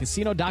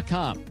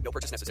ChumbaCasino.com. No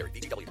purchase necessary.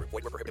 VGW. Void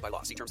where prohibited by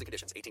law. See terms and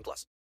conditions.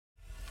 18+.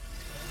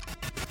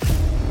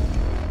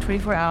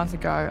 24 hours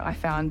ago, I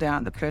found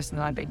out the person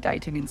that I'd been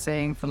dating and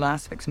seeing for the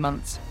last 6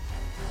 months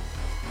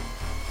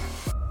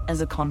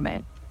as a con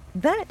man.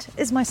 That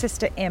is my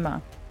sister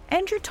Emma.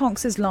 Andrew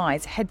Tonks's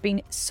lies had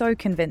been so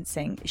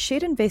convincing,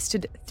 she'd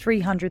invested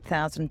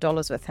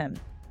 $300,000 with him.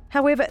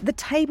 However, the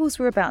tables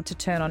were about to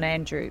turn on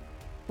Andrew.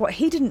 What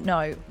he didn't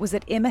know was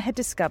that Emma had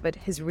discovered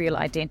his real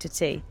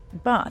identity.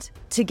 But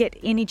to get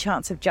any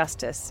chance of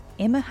justice,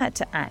 Emma had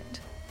to act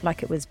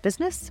like it was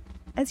business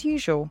as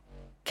usual.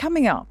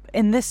 Coming up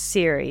in this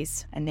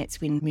series, and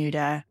that's when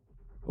murder,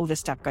 all this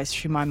stuff goes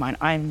through my mind.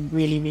 I'm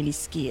really, really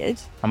scared.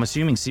 I'm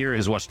assuming Sarah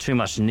has watched too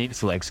much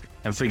Netflix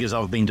and figures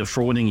I've been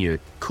defrauding you.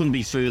 Couldn't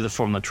be further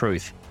from the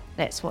truth.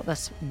 That's what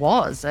this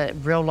was, a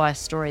real-life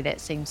story that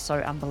seems so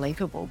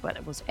unbelievable, but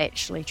it was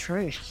actually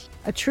true.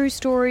 A true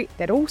story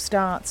that all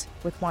starts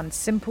with one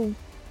simple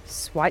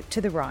swipe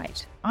to the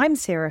right. I'm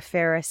Sarah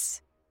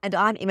Ferris. And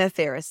I'm Emma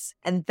Ferris,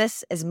 and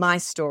this is my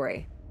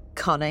story,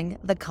 Conning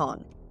the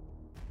Con.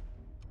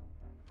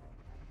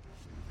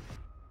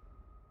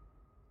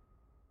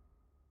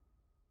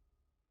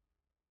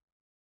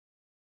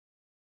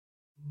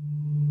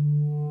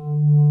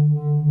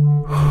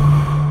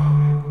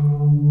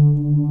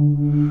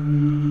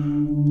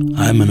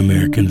 I'm an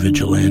American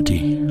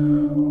vigilante.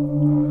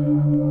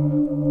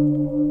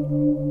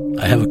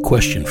 I have a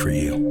question for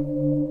you.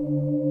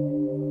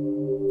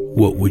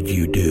 What would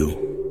you do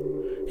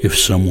if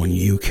someone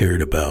you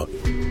cared about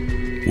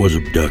was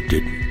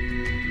abducted,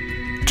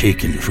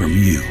 taken from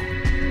you?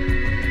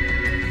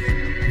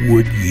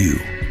 Would you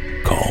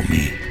call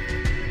me?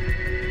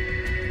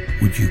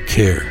 Would you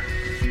care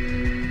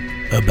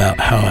about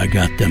how I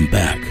got them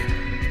back?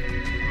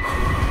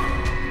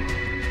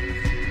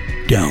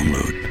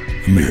 Download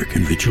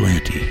American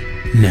Vigilante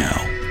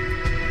now.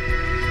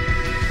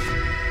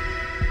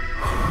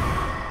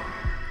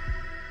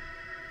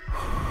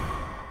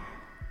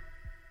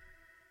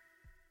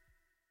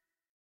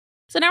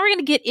 So now we're going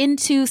to get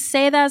into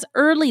Seda's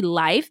early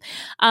life.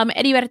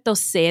 Heriberto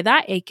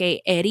Seda,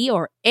 a.k.a. Eddie,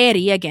 or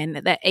Eri,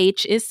 again, the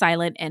H is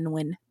silent, and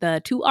when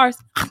the two R's,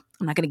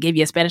 I'm not going to give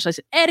you a Spanish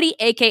lesson. Eddie,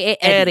 a.k.a.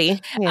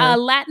 Eddie. Yeah.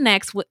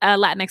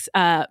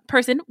 Latinx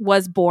person,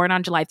 was born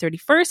on July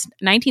 31st,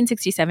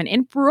 1967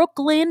 in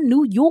Brooklyn,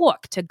 New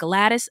York, to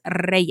Gladys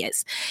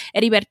Reyes.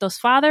 Heriberto's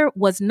father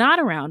was not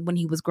around when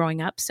he was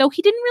growing up, so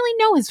he didn't really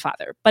know his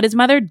father, but his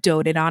mother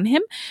doted on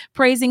him,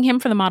 praising him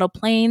for the model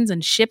planes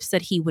and ships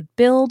that he would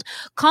build,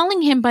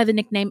 calling him by the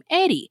nickname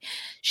Eddie.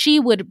 She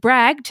would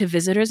brag to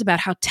visitors about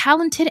how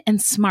talented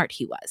and smart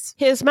he was.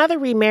 His mother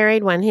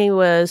remarried when he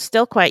was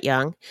still quite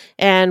young,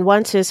 and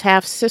once his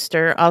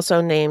half-sister,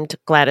 also named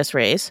Gladys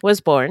Reyes,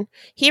 was born,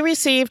 he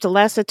received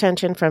less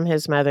attention from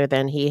his mother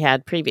than he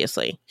had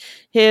previously.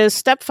 His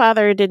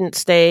stepfather didn't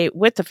stay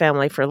with the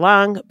family for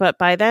long, but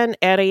by then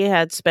Eddie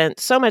had spent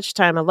so much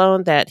time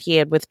alone that he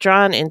had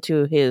withdrawn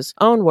into his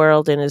own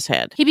world in his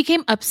head. He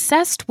became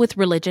obsessed with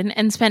religion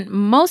and spent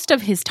most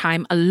of his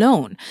time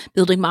alone,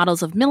 building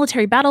models of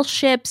military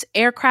battleships,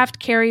 aircraft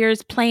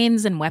carriers,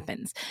 planes, and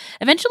weapons.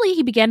 Eventually,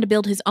 he began to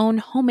build his own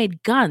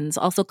homemade guns,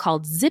 also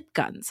called zip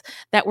guns,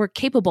 that were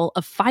capable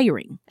of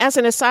firing. As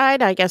an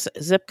aside, I guess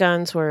zip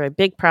guns were a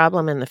big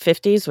problem in the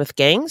 50s with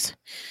gangs.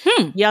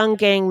 Young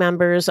gang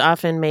members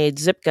often made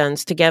zip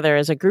guns together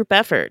as a group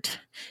effort,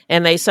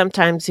 and they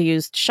sometimes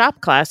used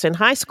shop class in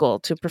high school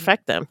to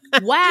perfect them.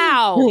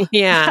 Wow!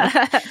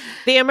 Yeah.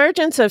 The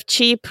emergence of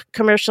cheap,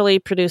 commercially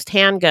produced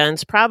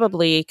handguns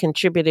probably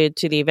contributed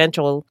to the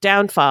eventual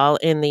downfall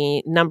in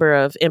the number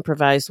of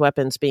improvised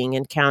weapons being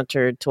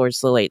encountered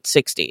towards the late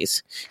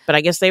 60s. But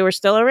I guess they were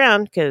still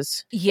around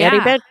because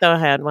Heriberto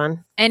had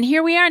one. And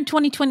here we are in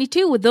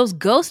 2022 with those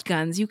ghost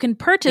guns you can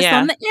purchase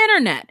on the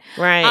internet.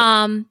 Right.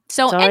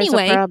 So it's always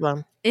anyway, a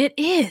problem. It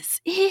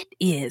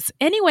is.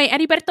 Anyway,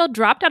 Heriberto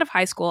dropped out of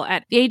high school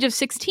at the age of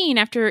 16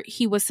 after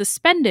he was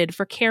suspended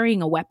for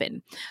carrying a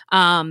weapon.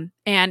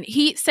 And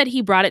he said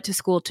he brought it to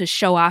school to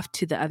show off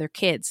to the other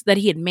kids that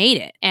he had made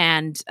it.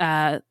 And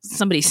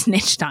somebody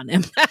snitched on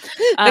him.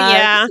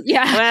 Yeah.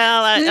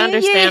 Well,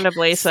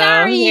 understandly so.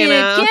 Sorry, you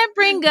know. can't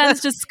bring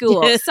guns to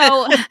school.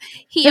 So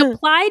he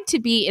applied to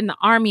be in the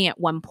Army at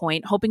one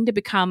point, hoping to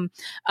become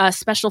a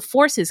Special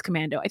Forces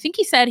commando. I think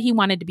he said he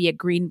wanted to be a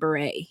Green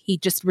Beret. He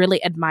just really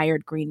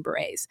admired Green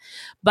Berets.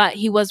 But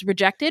he was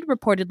rejected,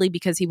 reportedly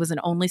because he was an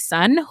only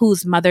son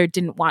whose mother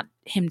didn't want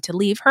him to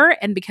leave her,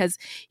 and because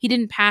he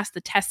didn't pass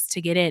the tests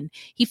to get in.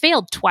 He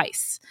failed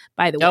twice,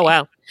 by the way. Oh,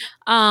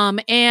 wow.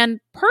 And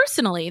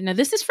personally, now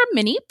this is from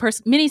Minnie.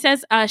 Minnie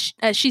says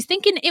she's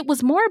thinking it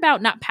was more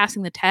about not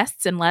passing the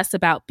tests and less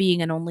about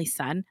being an only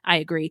son. I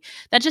agree.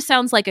 That just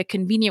sounds like a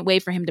convenient way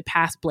for him to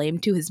pass blame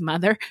to his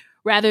mother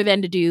rather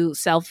than to do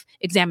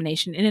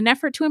self-examination in an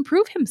effort to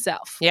improve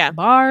himself. Yeah.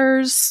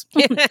 Bars.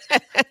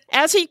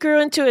 As he grew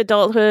into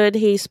adulthood,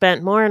 he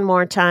spent more and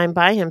more time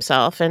by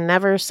himself and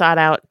never sought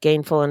out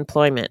gainful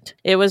employment.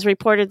 It was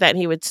reported that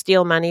he would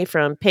steal money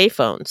from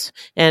payphones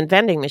and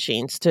vending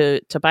machines to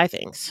buy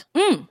things.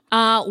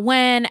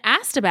 When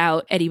asked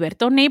about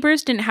Heriberto,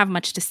 neighbors didn't have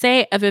much to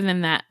say other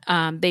than that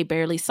they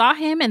barely saw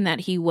him and that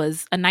he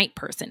was a night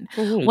person.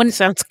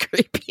 Sounds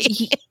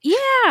creepy.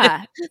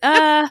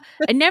 I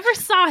never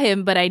saw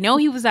him, but I know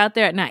he was out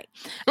there at night.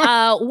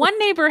 One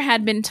neighbor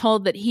had been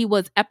told that he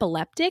was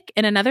epileptic,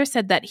 and another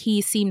said that he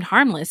seemed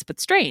harmless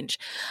but strange.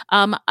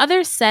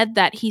 Others said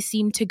that he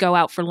seemed to go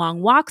out for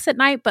long walks at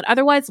night, but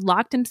otherwise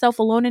locked himself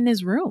alone in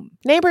his room.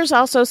 Neighbors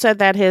also said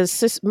that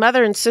his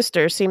mother and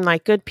sister seemed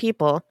like good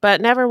people,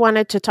 but never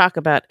wanted to talk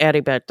about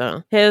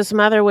Heriberto. His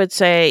mother would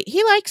say,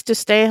 he likes to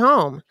stay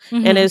home.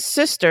 Mhm. And his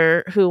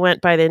sister, who went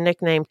by the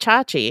nickname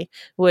Chachi,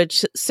 would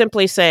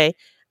simply say,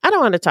 I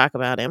don't want to talk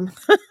about him.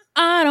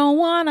 I don't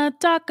want to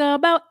talk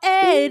about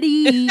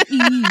Eddie.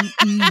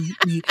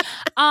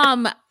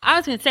 I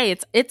was going to say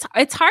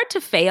it's hard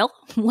to fail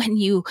when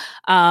you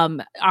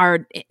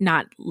are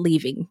not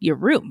leaving your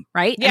room,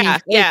 right?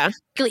 Yeah,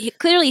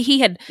 Clearly he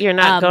had You're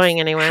not going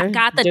anywhere.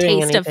 Got the doing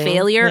taste of anything.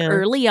 failure Yeah.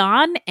 early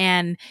on,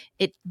 and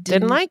it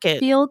didn't like it.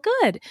 feel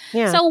good.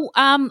 Yeah. So,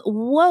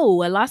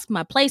 whoa, I lost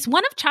my place.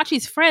 One of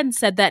Chachi's friends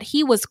said that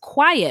he was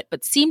quiet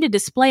but seemed to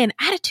display an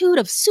attitude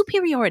of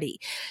superiority.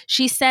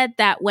 She said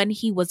that when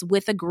he was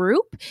with a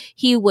group,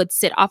 he would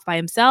sit off by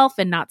himself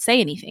and not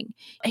say anything.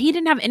 He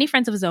didn't have any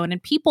friends of his own,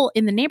 and people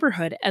in the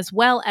neighborhood, as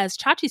well as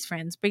Chachi's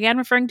friends, began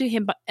referring to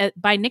him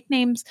by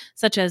nicknames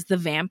such as the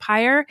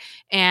Vampire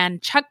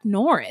and Chuck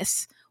Norris.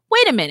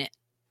 Wait a minute.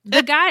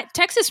 The guy,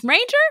 Texas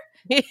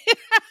Ranger?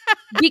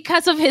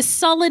 Because of his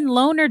sullen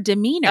loner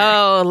demeanor.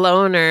 Oh,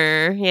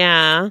 loner.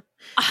 Yeah.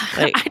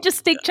 I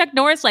just think Chuck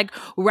Norris, like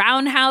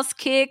roundhouse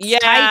kicks, Yeah.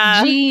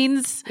 tight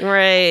jeans.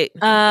 Right.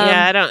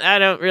 Yeah, I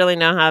don't really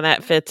know how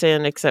that fits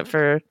in, except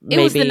for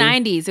maybe. It was the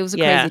 90s. It was a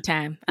crazy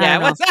time. Yeah,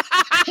 it was.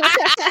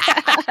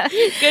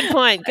 Good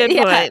point. Good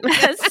point.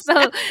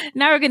 So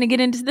now we're going to get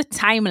into the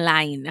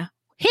timeline.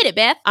 Hit it,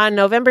 Beth. On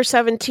November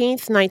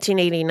 17th,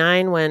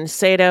 1989, when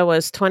Seda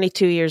was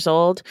 22 years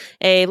old,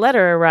 a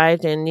letter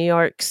arrived in New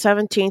York's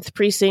 17th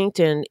Precinct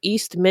in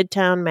East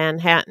Midtown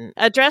Manhattan,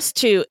 addressed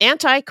to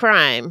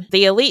Anti-Crime,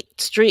 the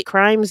elite street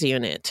crimes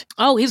unit.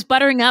 Oh, he's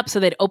buttering up so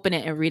they'd open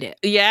it and read it.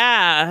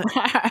 Yeah.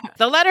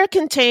 The letter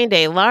contained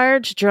a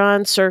large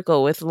drawn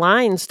circle with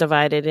lines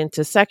divided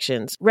into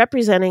sections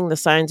representing the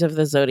signs of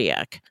the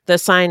Zodiac. The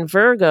sign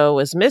Virgo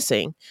was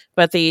missing,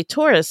 but the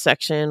Taurus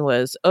section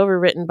was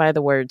overwritten by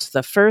the words,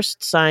 the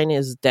first sign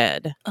is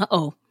dead.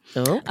 Uh-oh.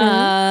 Okay.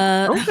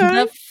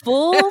 The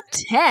full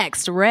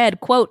text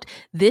read, quote,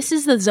 "This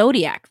is the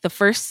Zodiac. The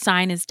first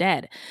sign is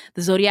dead.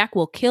 The Zodiac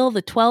will kill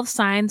the 12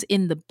 signs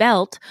in the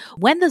belt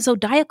when the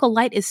zodiacal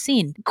light is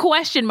seen.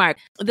 Question mark.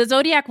 The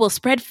Zodiac will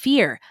spread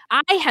fear.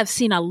 I have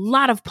seen a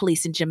lot of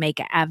police in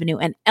Jamaica Avenue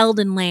and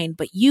Eldon Lane,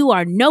 but you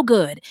are no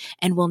good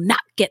and will not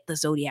get the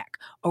Zodiac.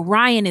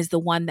 Orion is the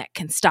one that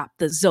can stop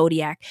the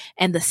Zodiac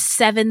and the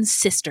Seven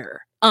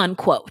Sister."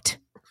 Unquote.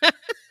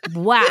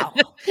 Wow.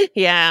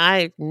 Yeah,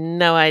 I have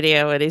no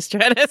idea what he's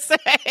trying to say.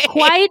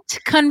 Quite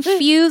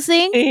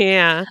confusing.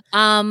 Yeah.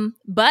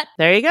 But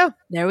there you go.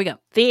 There we go.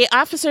 The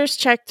officers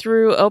checked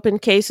through open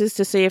cases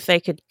to see if they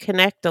could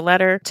connect the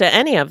letter to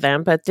any of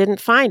them, but didn't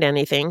find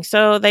anything,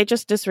 so they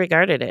just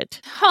disregarded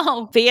it.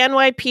 Oh. The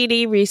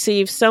NYPD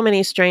receives so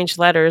many strange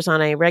letters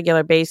on a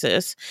regular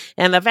basis,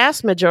 and the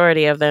vast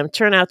majority of them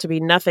turn out to be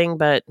nothing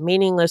but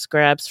meaningless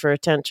grabs for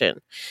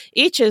attention.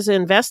 Each is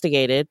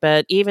investigated,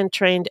 but even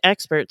trained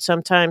experts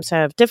sometimes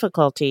have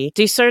difficulty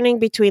discerning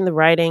between the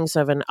writings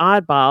of an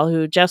oddball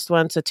who just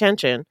wants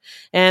attention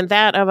and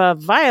that of a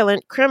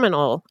violent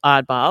criminal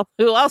oddball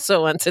who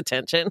also wants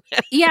attention.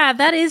 Yeah,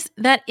 that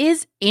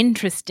is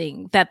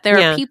interesting that there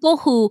are people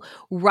who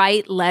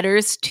write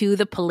letters to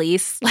the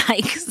police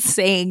like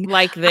saying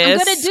like this.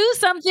 I'm going to do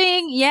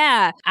something.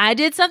 Yeah, I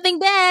did something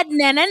bad.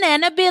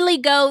 Nana billy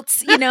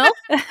goats, you know.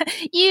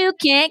 You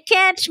can't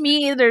catch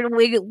me. They're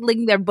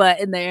wiggling their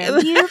butt in there.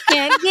 You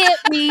can't get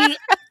me.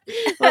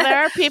 Well,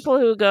 there are people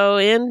who go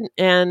in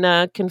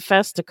and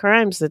confess to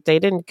crimes that they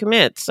didn't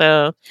commit.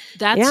 So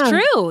that's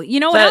true. You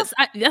know what else?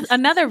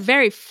 Another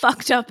very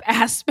fucked up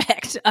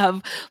aspect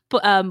of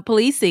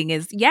policing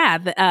is,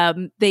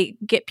 they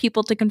get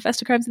people to confess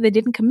to crimes that they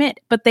didn't commit,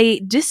 but they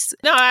just...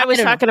 No, I was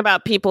talking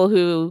about people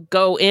who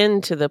go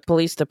into the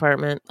police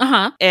department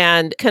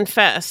and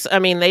confess. I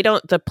mean,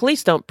 the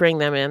police don't bring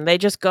them in. They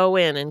just go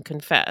in and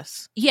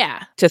confess.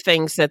 Yeah. To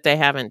things that they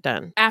haven't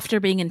done. After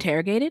being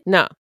interrogated?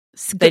 No.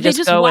 They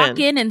just walk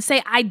in and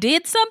say, I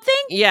did something?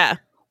 Yeah.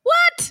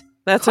 What?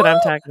 That's what I'm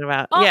talking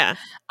about. Oh, yeah.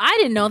 I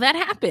didn't know that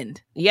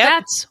happened. Yep.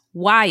 That's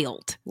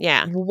wild.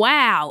 Yeah.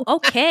 Wow.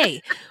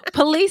 Okay.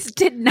 Police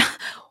did not...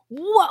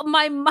 What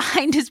my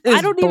mind is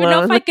I don't even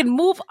know if I can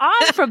move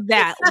on from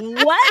that.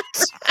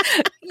 What?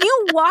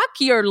 You walk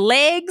your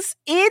legs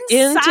inside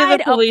into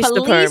the police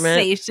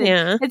department station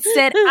and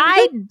said,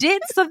 I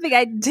did something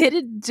I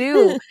didn't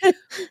do.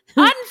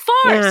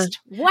 Unforced.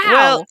 Yeah. Wow.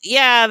 Well,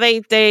 yeah,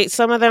 they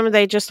some of them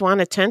they just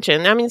want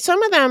attention. I mean,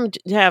 some of them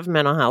have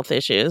mental health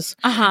issues,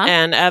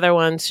 and other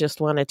ones just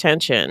want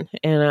attention,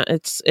 and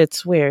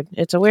it's weird.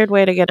 It's a weird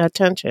way to get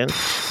attention.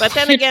 But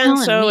then again,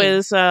 so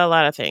is a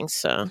lot of things.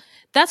 So.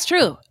 That's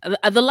true.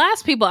 The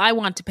last people I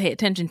want to pay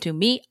attention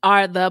to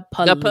are the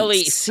police. The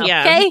police,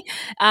 yeah.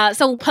 Okay?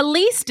 So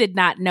police did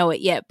not know it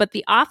yet, but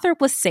the author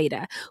was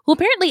Seda, who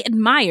apparently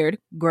admired,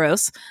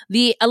 gross,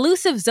 the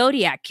elusive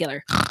Zodiac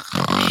killer.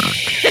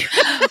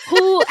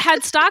 who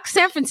had stalked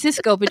San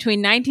Francisco between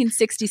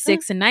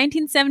 1966 and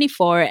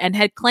 1974 and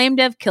had claimed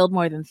to have killed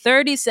more than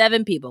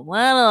 37 people.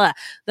 Well,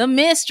 the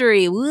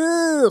mystery.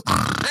 Woo.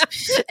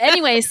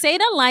 Anyway, Seda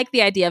liked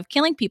the idea of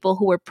killing people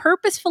who were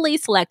purposefully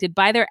selected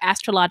by their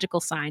astrological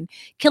sign,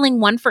 killing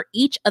one for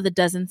each of the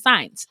dozen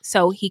signs.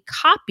 So he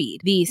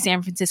copied the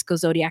San Francisco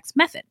Zodiac's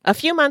method. A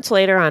few months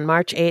later, on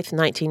March 8th,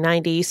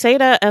 1990,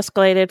 Seda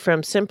escalated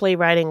from simply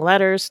writing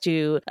letters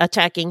to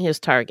attacking his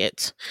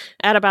targets.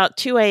 At about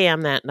 2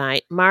 a.m. that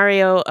night,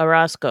 Mario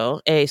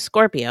Orozco, a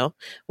Scorpio,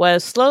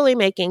 was slowly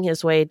making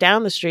his way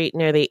down the street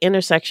near the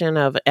intersection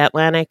of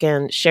Atlantic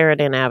and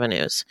Sheridan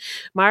Avenues.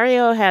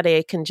 Mario had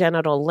a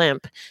congenital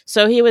limp,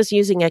 so he was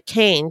using a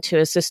cane to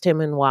assist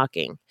him in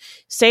walking.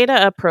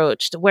 Seda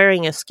approached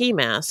wearing a ski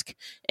mask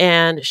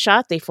and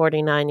shot the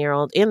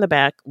 49-year-old in the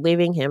back,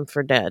 leaving him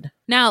for dead.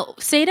 Now,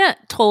 Seda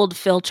told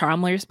Phil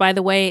Chalmers, by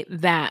the way,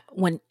 that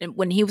when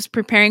he was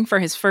preparing for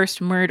his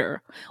first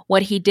murder,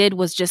 what he did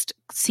was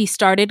he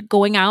started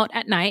going out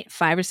at night,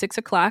 5 or 6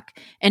 o'clock,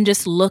 and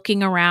just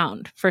looking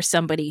around for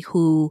somebody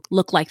who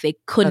looked like they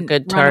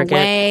couldn't run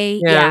away.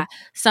 Yeah.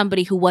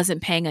 Somebody who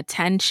wasn't paying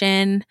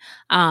attention.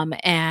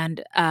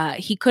 And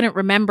he couldn't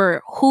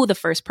remember who the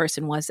first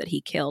person was that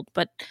he killed,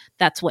 but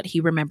that's what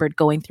he remembered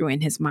going through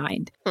in his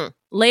mind.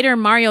 Later,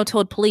 Mario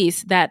told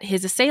police that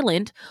his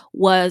assailant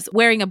was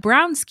wearing a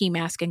brown ski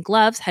mask and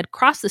gloves, had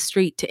crossed the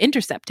street to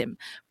intercept him,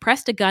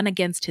 pressed a gun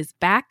against his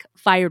back,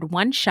 fired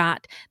one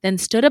shot, then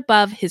stood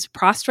above his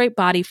prostrate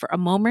body for a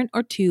moment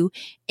or two,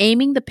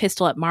 aiming the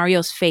pistol at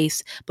Mario's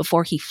face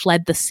before he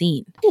fled the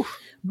scene. Whew.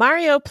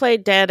 Mario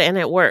played dead and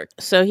it worked,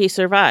 so he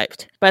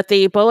survived. But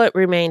the bullet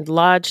remained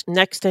lodged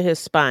next to his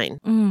spine.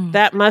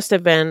 That must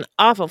have been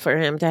awful for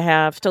him to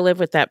have to live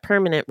with that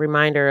permanent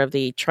reminder of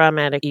the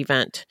traumatic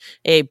event,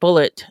 a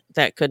bullet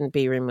that couldn't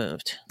be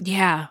removed.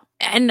 Yeah.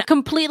 And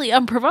completely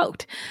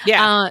unprovoked.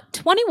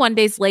 21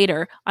 days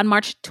later, on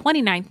March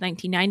 29th,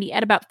 1990,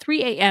 at about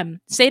 3 a.m.,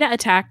 Seda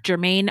attacked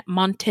Jermaine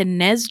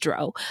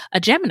Montenegro,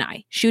 a Gemini,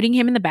 shooting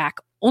him in the back,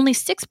 only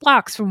 6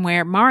 blocks from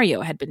where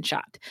Mario had been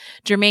shot.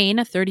 Jermaine,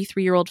 a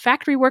 33-year-old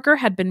factory worker,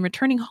 had been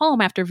returning home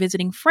after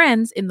visiting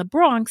friends in the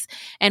Bronx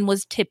and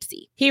was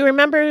tipsy. He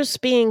remembers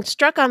being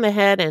struck on the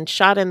head and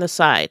shot in the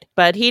side,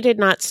 but he did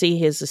not see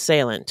his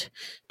assailant.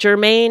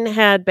 Jermaine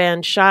had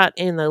been shot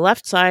in the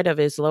left side of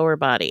his lower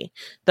body.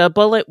 The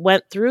bullet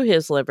went through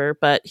his liver,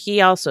 but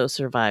he also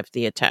survived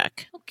the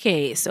attack.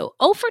 Okay, so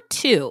 0 for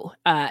 2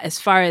 as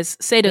far as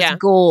Seda's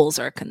goals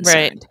are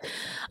concerned.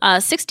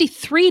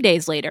 63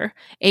 days later,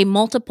 a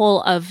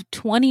multiple of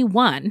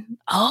 21.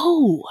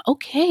 Oh,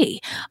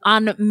 okay.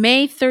 On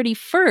May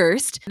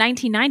 31st,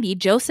 1990,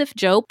 Joseph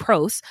Joe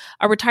Prose,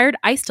 a retired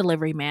ice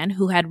delivery man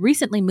who had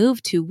recently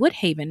moved to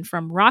Woodhaven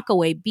from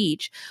Rockaway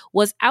Beach,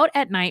 was out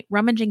at night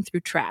rummaging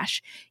through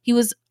trash. He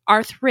was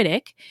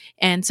arthritic,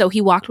 and so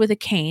he walked with a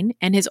cane,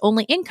 and his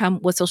only income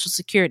was Social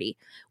Security,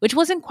 which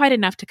wasn't quite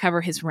enough to cover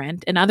his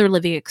rent and other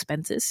living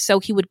expenses, so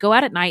he would go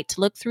out at night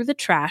to look through the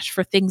trash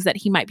for things that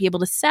he might be able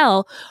to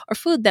sell or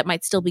food that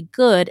might still be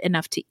good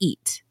enough to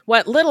eat.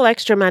 What little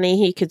extra money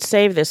he could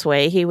save this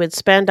way, he would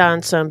spend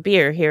on some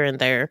beer here and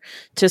there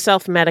to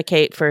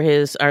self-medicate for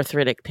his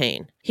arthritic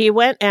pain. He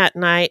went at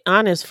night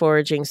on his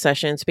foraging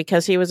sessions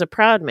because he was a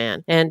proud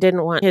man and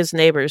didn't want his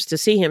neighbors to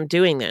see him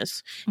doing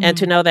this and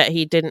to know that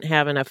he didn't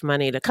have enough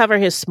money to cover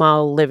his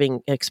small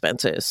living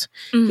expenses.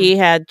 He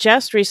had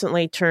just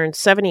recently turned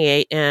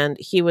 78 and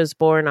he was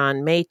born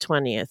on May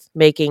 20th,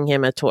 making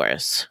him a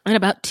Taurus. At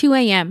about 2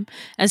 a.m.,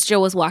 as Joe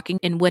was walking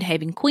in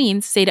Woodhaven,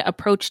 Queens, Seda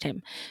approached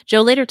him.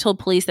 Joe later told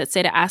police that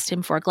Seda asked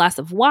him for a glass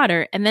of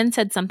water and then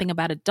said something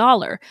about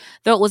 $1,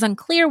 though it was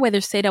unclear whether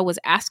Seda was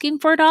asking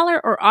for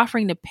 $1 or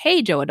offering to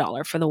pay Joe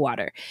 $1 for the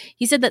water.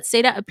 He said that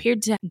Seda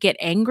appeared to get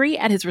angry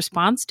at his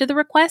response to the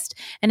request,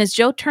 and as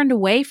Joe turned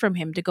away from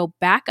him to go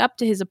back up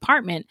to his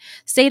apartment,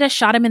 Seda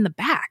shot him in the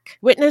back.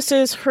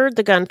 Witnesses heard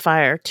the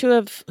gunfire, 2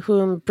 of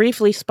whom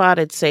briefly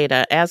spotted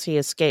Seda as he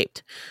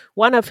escaped,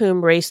 one of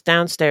whom raced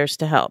downstairs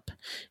to help.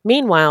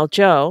 Meanwhile,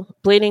 Joe,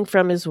 bleeding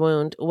from his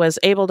wound, was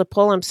able to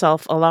pull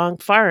himself along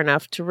far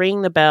enough to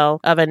ring the bell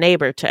of a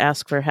neighbor to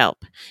ask for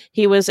help.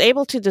 He was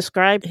able to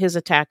describe his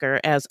attacker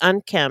as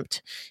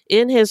unkempt,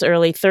 in his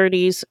early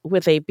 30s,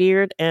 with a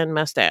beard and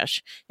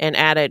mustache, and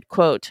added,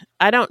 quote,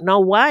 "I don't know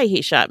why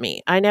he shot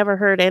me. I never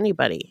hurt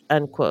anybody,"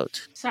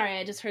 unquote. Sorry,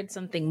 I just heard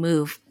something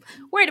move.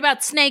 Worried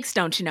about snakes,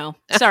 don't you know?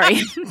 Sorry.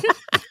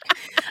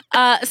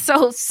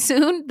 So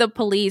soon the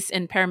police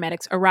and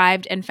paramedics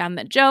arrived and found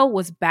that Joe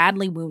was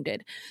badly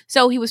wounded.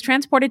 So he was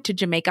transported to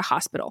Jamaica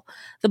Hospital.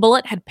 The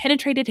bullet had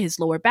penetrated his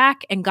lower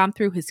back and gone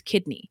through his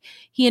kidney.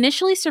 He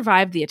initially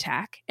survived the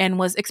attack and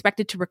was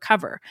expected to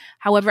recover.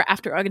 However,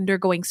 after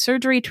undergoing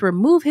surgery to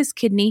remove his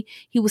kidney,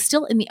 he was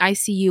still in the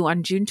ICU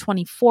on June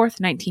 24th,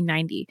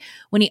 1990,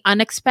 when he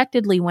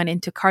unexpectedly went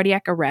into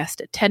cardiac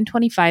arrest at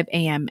 10:25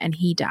 a.m. and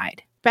he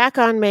died. Back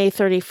on May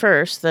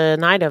 31st, the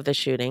night of the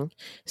shooting,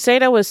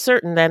 Seda was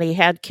certain that he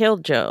had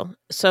killed Joe,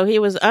 so he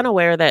was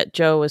unaware that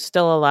Joe was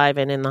still alive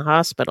and in the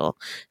hospital,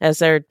 as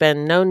there had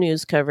been no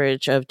news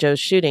coverage of Joe's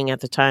shooting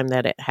at the time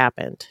that it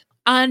happened.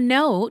 A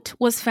note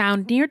was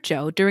found near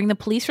Joe during the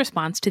police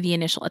response to the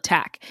initial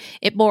attack.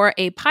 It bore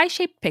a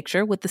pie-shaped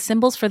picture with the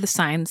symbols for the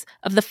signs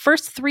of the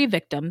first 3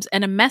 victims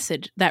and a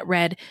message that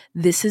read,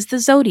 "This is the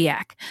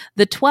Zodiac.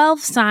 The 12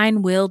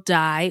 sign will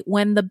die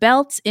when the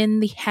belts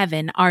in the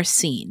heaven are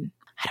seen."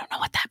 I don't know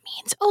what that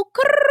means. Oh,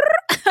 grrr.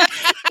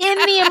 In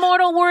the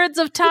immortal words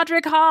of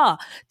Todrick Hall,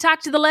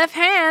 talk to the left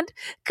hand,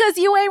 because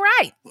you ain't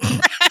right.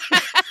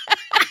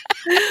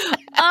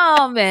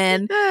 Oh,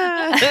 man.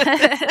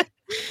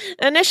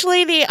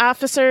 Initially, the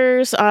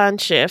officers on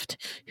shift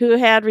who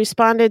had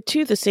responded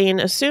to the scene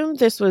assumed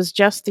this was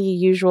just the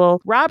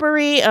usual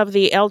robbery of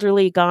the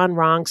elderly gone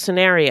wrong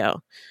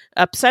scenario.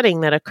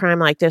 Upsetting that a crime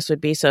like this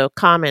would be so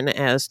common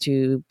as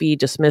to be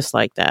dismissed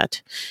like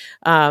that.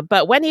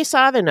 But when he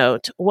saw the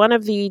note, one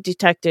of the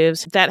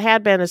detectives that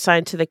had been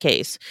assigned to the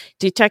case,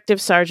 Detective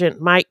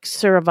Sergeant Mike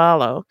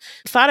Ciravallo,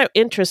 thought it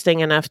interesting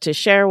enough to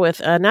share with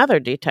another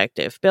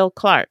detective, Bill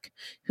Clark,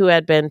 who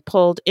had been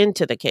pulled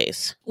into the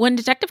case. When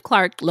Detective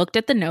Clark looked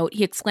at the note,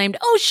 he exclaimed,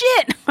 "Oh,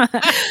 shit!"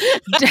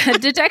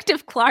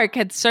 Detective Clark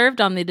had served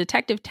on the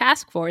detective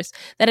task force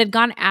that had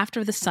gone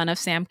after the son of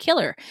Sam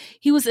killer.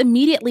 He was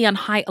immediately on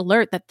high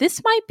alert that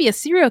this might be a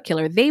serial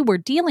killer they were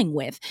dealing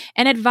with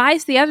and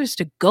advised the others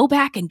to go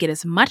back and get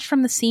as much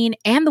from the scene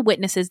and the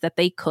witnesses that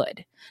they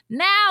could.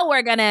 Now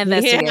we're going to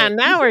investigate. Yeah,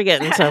 now we're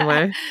getting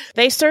somewhere.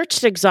 They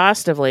searched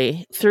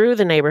exhaustively through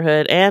the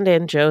neighborhood and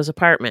in Joe's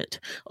apartment,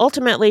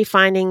 ultimately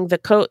finding the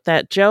coat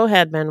that Joe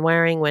had been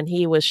wearing when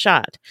he was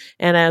shot.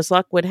 And as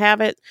luck would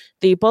have it,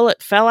 the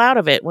bullet fell out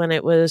of it when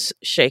it was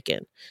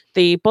shaken.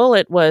 The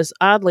bullet was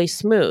oddly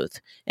smooth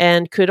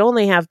and could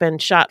only have been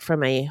shot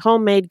from a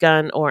homemade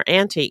gun or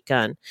antique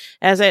gun,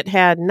 as it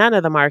had none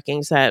of the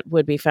markings that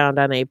would be found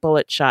on a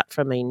bullet shot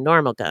from a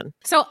normal gun.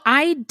 So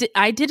I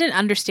didn't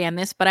understand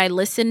this, but I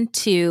listened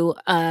to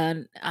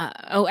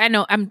I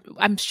know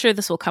I'm sure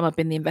this will come up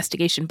in the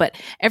investigation, but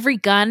every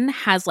gun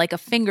has like a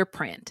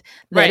fingerprint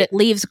that it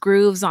leaves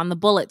grooves on the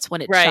bullets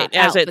when it's shot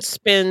as out. it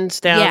spins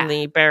down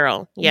the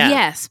barrel. Yeah.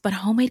 Yes, but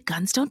homemade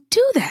guns don't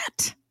do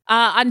that.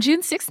 On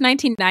June 6,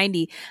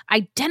 1990,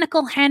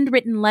 identical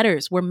handwritten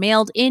letters were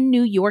mailed in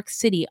New York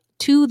City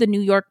to the New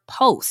York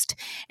Post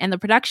and the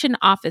production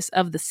office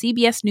of the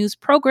CBS News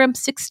program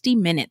 60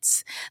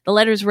 Minutes. The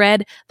letters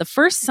read, "The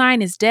first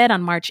sign is dead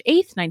on March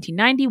 8th,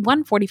 1990,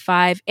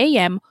 1:45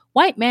 a.m.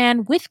 White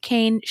man with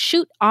cane,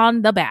 shoot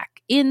on the back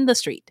in the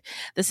street.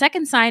 The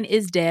second sign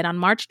is dead on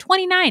March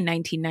 29,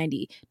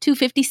 1990,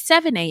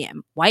 2:57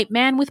 a.m. White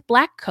man with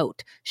black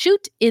coat,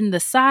 shoot in the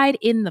side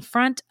in the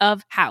front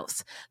of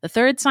house. The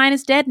third sign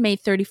is dead May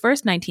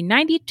 31st,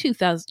 1990,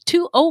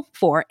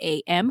 2:04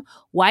 a.m.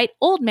 White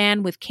old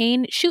man with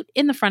cane, shoot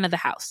in the front of the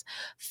house.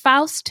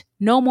 Faust,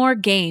 no more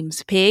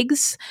games,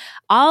 pigs.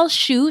 I'll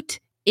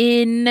shoot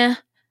in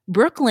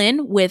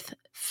Brooklyn with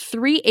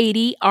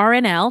 380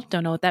 RNL,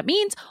 don't know what that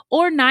means,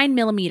 or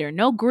 9mm,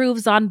 no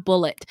grooves on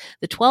bullet.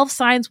 The 12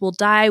 signs will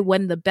die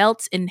when the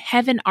belts in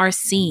heaven are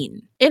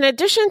seen." In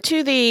addition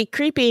to the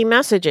creepy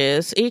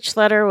messages, each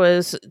letter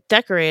was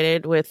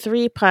decorated with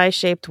 3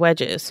 pie-shaped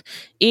wedges,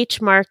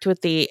 each marked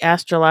with the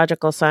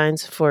astrological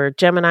signs for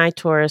Gemini,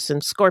 Taurus,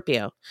 and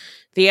Scorpio.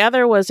 The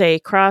other was a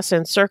cross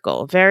and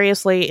circle,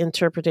 variously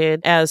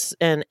interpreted as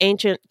an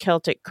ancient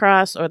Celtic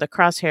cross or the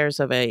crosshairs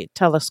of a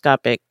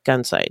telescopic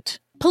gun sight.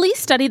 Police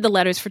studied the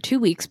letters for 2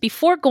 weeks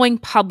before going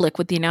public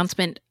with the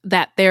announcement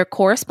that their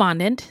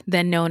correspondent,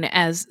 then known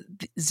as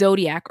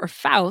Zodiac or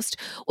Faust,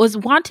 was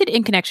wanted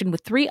in connection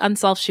with 3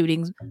 unsolved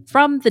shootings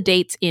from the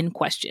dates in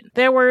question.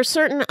 There were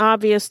certain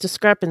obvious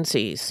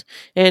discrepancies,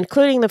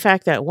 including the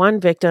fact that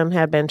one victim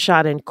had been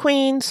shot in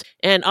Queens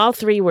and all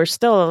 3 were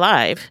still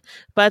alive,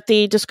 but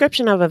the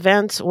description of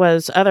events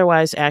was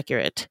otherwise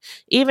accurate.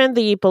 Even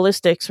the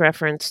ballistics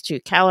reference to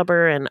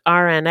caliber and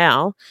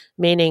RNL,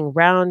 meaning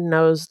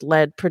round-nosed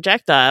lead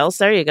projectiles,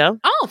 there you go.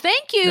 Oh,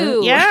 thank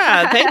you.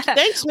 Yeah,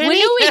 thanks, Minnie. We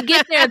knew we'd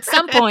get there at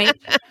some point.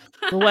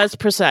 Was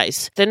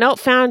precise. The note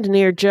found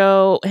near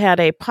Joe had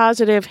a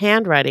positive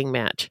handwriting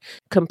match,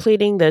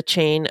 completing the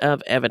chain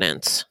of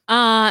evidence.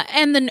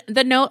 And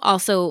the note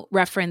also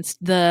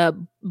referenced the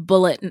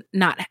bullet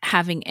not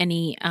having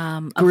any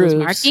of those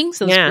markings,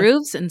 those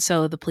grooves. And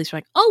so the police were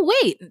like, "Oh,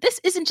 wait, this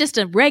isn't just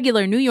a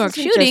regular New York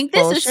shooting.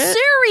 This is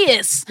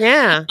serious."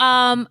 Yeah.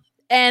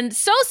 And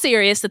so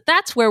serious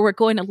that's where we're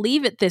going to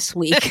leave it this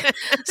week.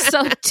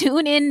 So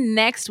tune in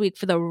next week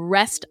for the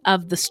rest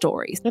of the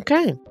stories.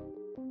 Okay.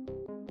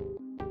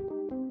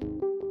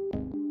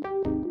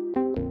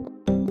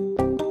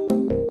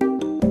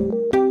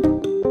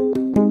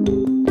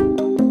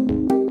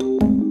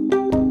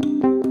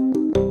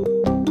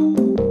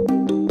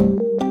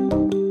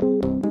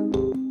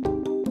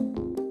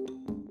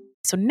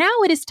 So now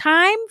it is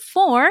time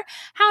for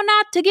How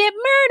Not to Get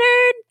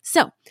Murdered.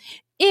 So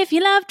if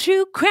you love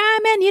true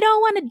crime and you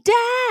don't want to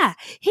die,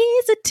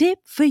 here's a tip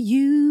for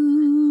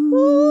you.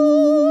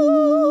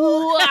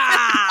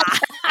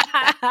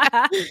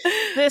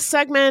 This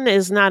segment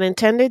is not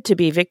intended to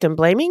be victim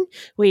blaming.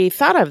 We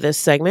thought of this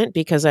segment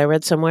because I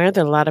read somewhere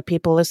that a lot of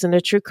people listen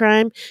to true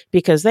crime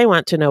because they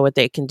want to know what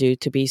they can do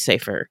to be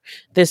safer.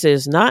 This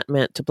is not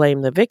meant to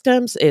blame the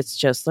victims. It's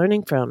just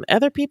learning from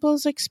other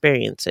people's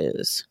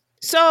experiences.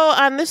 So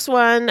on this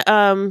one,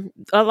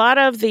 a lot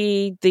of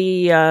the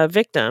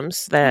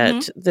victims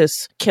that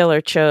this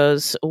killer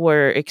chose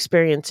were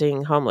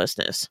experiencing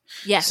homelessness.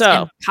 Yes, so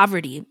and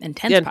poverty,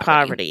 intense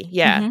poverty.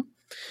 Yeah.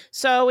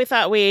 So we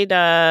thought we'd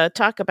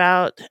talk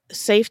about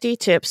safety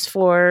tips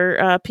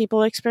for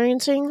people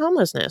experiencing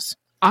homelessness.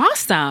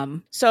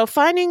 Awesome. So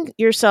finding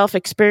yourself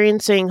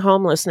experiencing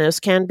homelessness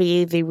can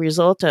be the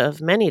result of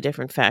many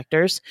different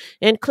factors,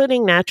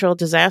 including natural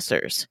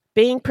disasters.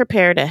 Being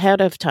prepared ahead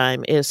of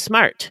time is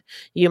smart.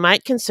 You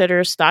might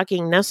consider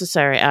stocking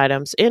necessary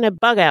items in a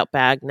bug-out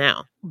bag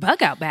now.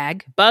 Bug-out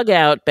bag?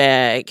 Bug-out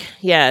bag.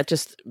 Yeah,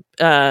 just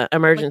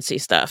emergency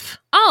stuff.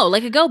 Oh,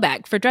 like a go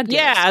bag for drug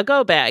dealers. Yeah, a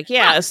go bag.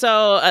 Yeah. Huh.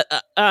 So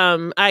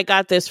I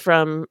got this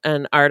from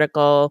an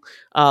article.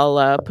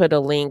 I'll put a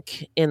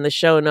link in the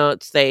show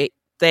notes. They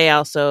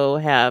also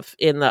have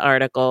in the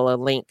article a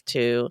link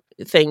to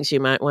things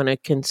you might want to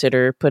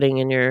consider putting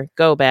in your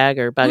go bag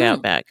or bug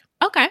out bag.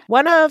 Okay.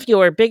 One of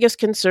your biggest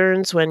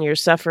concerns when you're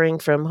suffering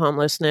from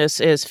homelessness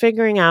is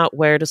figuring out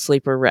where to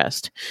sleep or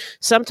rest.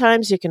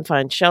 Sometimes you can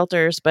find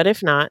shelters, but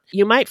if not,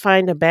 you might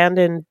find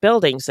abandoned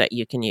buildings that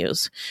you can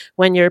use.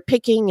 When you're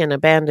picking an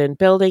abandoned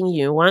building,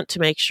 you want to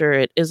make sure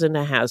it isn't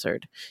a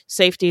hazard.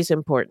 Safety is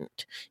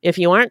important. If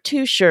you aren't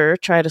too sure,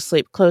 try to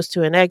sleep close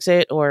to an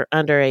exit or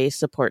under a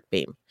support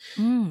beam.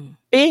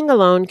 Being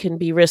alone can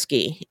be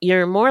risky.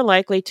 You're more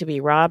likely to be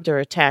robbed or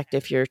attacked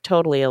if you're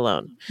totally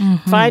alone.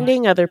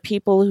 Finding other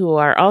people who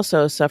are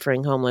also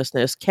suffering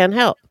homelessness can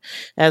help,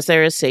 as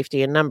there is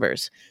safety in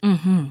numbers.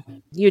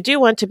 You do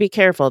want to be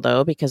careful,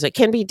 though, because it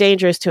can be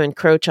dangerous to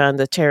encroach on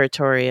the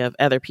territory of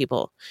other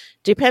people.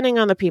 Depending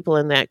on the people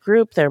in that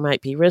group, there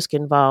might be risk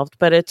involved,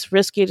 but it's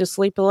risky to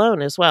sleep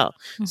alone as well.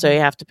 So you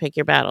have to pick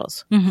your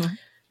battles.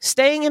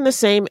 Staying in the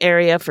same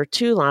area for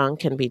too long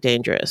can be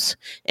dangerous.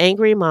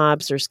 Angry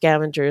mobs or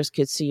scavengers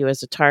could see you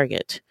as a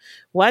target.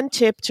 One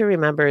tip to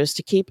remember is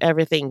to keep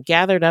everything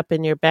gathered up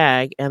in your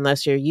bag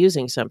unless you're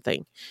using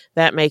something.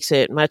 That makes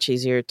it much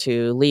easier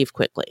to leave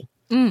quickly.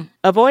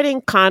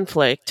 Avoiding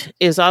conflict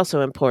is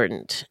also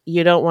important.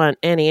 You don't want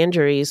any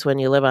injuries when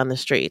you live on the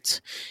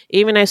streets.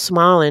 Even a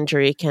small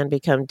injury can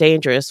become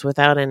dangerous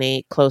without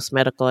any close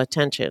medical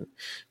attention.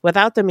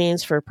 Without the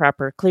means for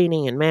proper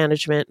cleaning and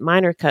management,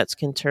 minor cuts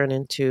can turn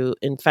into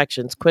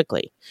infections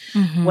quickly.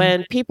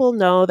 When people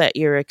know that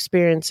you're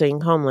experiencing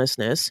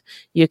homelessness,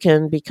 you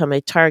can become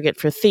a target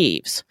for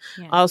thieves.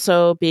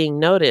 Also, being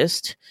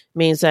noticed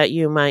means that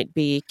you might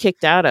be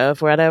kicked out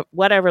of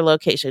whatever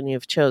location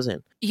you've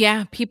chosen.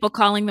 Yeah, people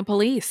calling the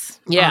police.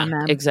 Yeah,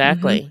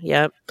 exactly.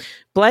 Yep.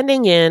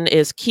 Blending in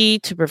is key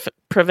to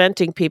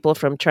preventing people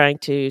from trying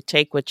to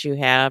take what you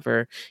have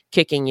or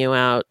kicking you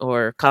out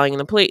or calling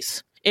the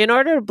police. In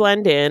order to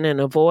blend in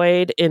and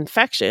avoid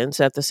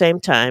infections at the same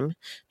time,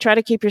 try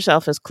to keep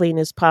yourself as clean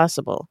as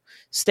possible.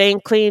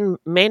 Staying clean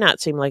may not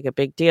seem like a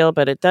big deal,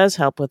 but it does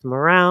help with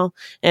morale,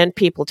 and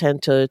people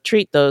tend to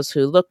treat those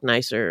who look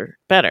nicer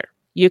better.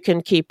 You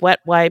can keep wet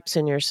wipes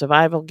in your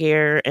survival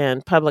gear,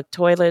 and public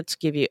toilets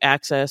give you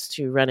access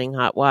to running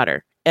hot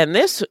water. And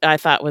this, I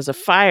thought, was a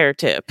fire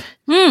tip.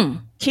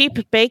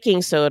 Keep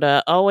baking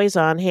soda always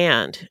on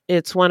hand.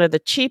 It's one of the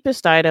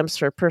cheapest items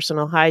for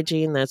personal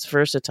hygiene that's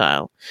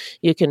versatile.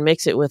 You can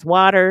mix it with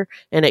water,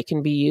 and it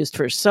can be used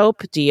for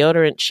soap,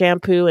 deodorant,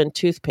 shampoo, and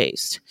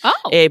toothpaste.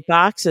 A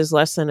box is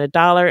less than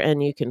 $1,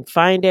 and you can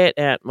find it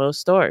at most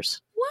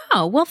stores.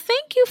 Wow. Well,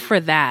 thank you for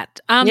that.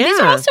 These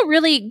are also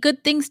really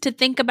good things to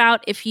think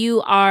about if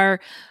you are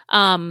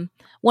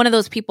one of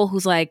those people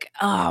who's like,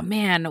 oh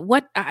man,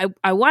 what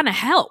I want to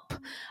help.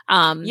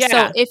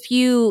 So if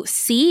you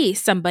see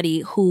somebody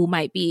who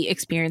might be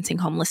experiencing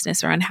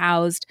homelessness or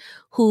unhoused,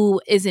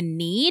 who is in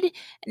need,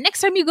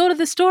 next time you go to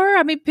the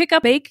store, pick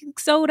up baking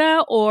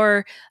soda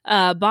or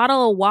a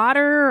bottle of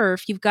water, or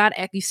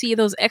if you see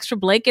those extra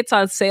blankets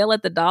on sale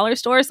at the dollar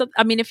store.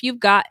 If you've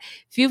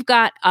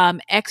got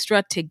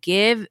extra to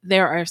give,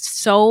 there are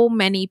so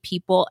many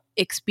people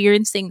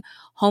experiencing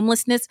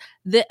homelessness.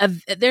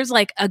 There's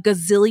like a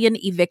gazillion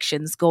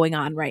evictions going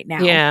on right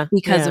now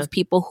because of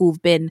people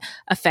who've been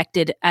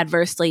affected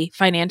adversely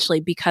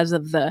financially because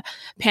of the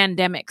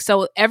pandemic.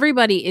 So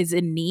everybody is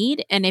in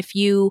need. And if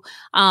you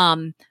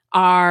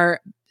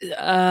are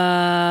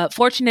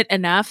fortunate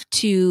enough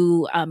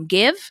to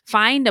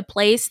find a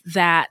place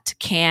that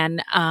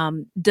can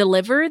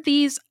deliver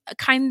these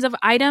kinds of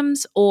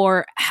items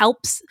or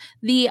helps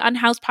the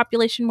unhoused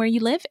population where you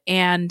live.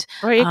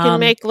 Or you can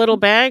make little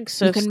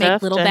bags. You can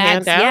make little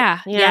bags.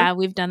 Yeah,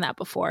 we've done that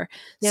before.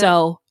 Yeah.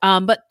 So,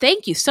 but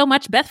thank you so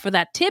much, Beth, for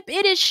that tip.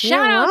 It is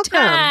shout out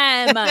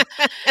time.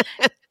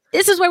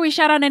 This is where we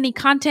shout out any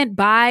content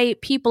by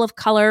people of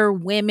color,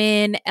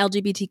 women,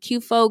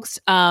 LGBTQ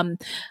folks,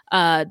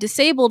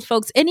 disabled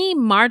folks, any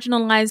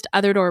marginalized,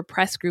 othered, or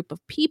oppressed group of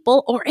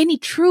people, or any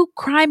true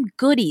crime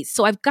goodies.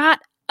 So I've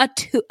got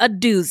a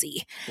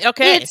doozy.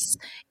 Okay.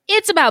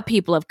 It's about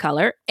people of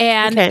color,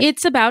 and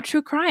it's about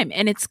true crime,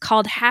 and it's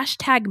called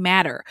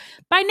 #Matter.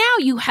 By now,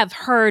 you have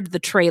heard the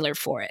trailer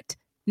for it.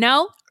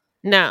 No?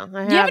 No,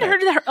 I haven't. You haven't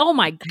heard of the? Oh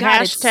my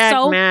God! It's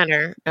so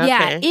 #Matter. Okay.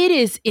 Yeah, it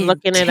is intense.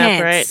 Looking it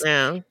up right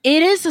now.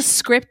 It is a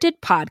scripted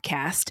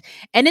podcast,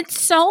 and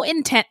it's so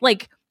intense.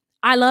 Like,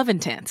 I love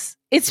intense.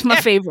 It's my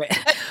favorite,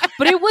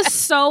 but it was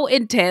so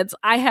intense.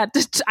 I had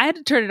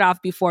to turn it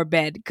off before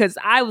bed because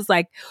I was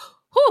like,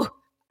 "Whew,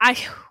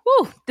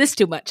 this is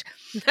too much."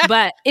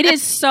 But it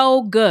is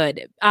so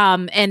good.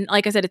 And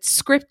like I said,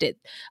 it's scripted.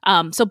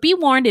 So be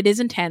warned, it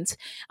is intense.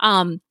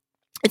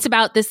 It's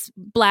about this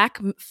Black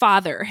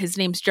father. His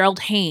name's Gerald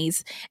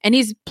Hayes, and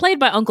he's played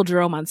by Uncle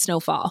Jerome on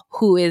Snowfall,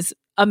 who is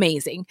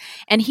amazing.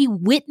 And he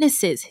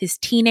witnesses his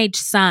teenage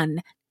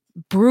son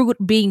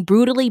being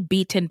brutally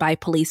beaten by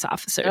police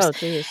officers. Oh,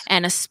 geez.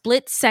 And a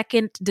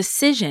split-second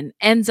decision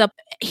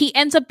he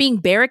ends up being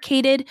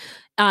barricaded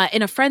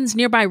in a friend's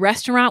nearby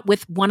restaurant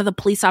with one of the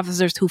police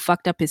officers who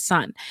fucked up his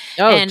son.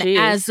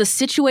 As the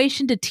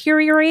situation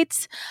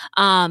deteriorates,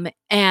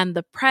 and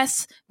the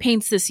press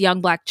paints this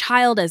young Black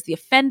child as the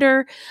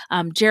offender,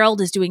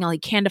 Gerald is doing all he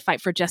can to fight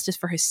for justice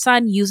for his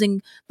son,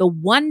 using the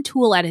one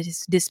tool at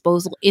his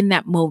disposal in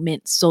that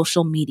moment,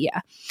 social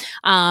media.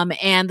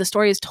 And the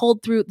story is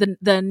told through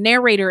the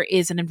narrator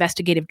is an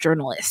investigative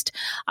journalist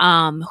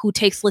who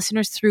takes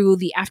listeners through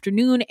the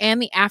afternoon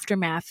and the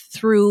aftermath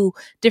through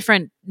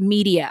different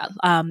media.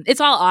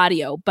 It's all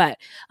audio, but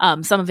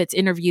some of it's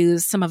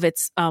interviews, some of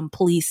it's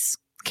police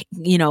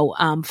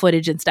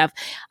footage and stuff.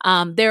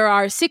 There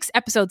are 6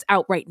 episodes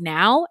out right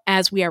now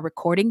as we are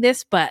recording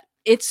this, but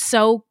it's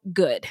so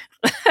good.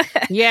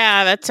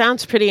 Yeah, that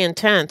sounds pretty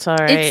intense. All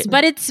right.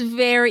 It's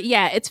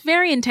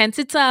very intense.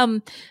 It's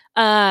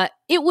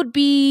it would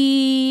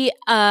be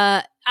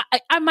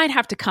I might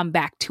have to come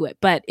back to it,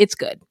 but it's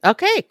good.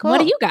 Okay, cool. What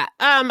do you got?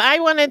 I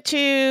wanted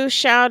to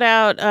shout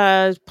out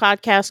a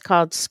podcast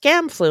called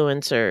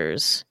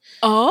Scamfluencers.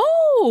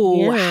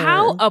 Oh,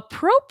 how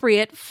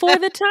appropriate for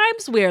the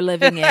times we're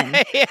living in.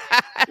 Yeah.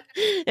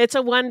 It's a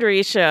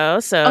Wondery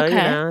show. So,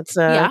 it's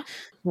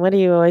what do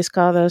you always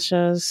call those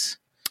shows?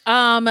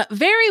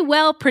 Very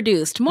well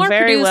produced. More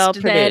very produced well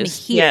than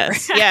here.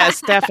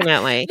 Yes,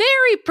 definitely.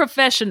 Very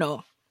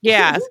professional.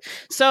 Yeah.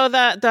 So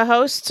the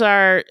hosts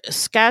are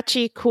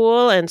Scotchy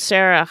Cool and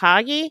Sarah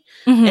Hagi,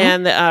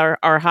 and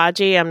or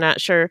Haji, I'm not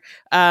sure.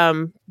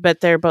 But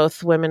they're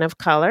both women of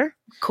color.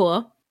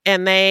 Cool.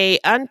 And they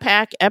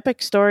unpack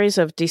epic stories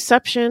of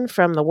deception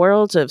from the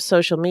worlds of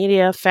social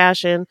media,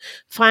 fashion,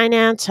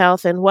 finance,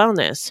 health, and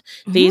wellness.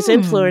 These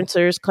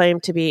influencers claim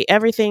to be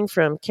everything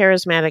from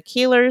charismatic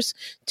healers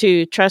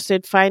to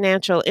trusted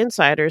financial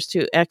insiders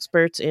to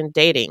experts in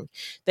dating.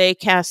 They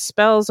cast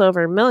spells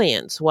over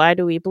millions. Why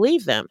do we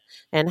believe them?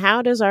 And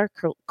how does our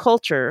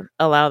culture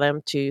allow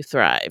them to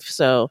thrive?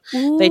 So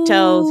they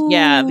tell,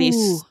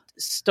 these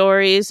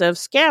stories of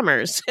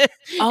scammers.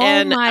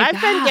 And I've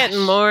been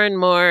getting more and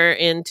more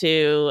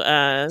into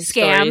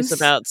stories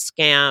about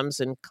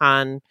scams and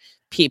con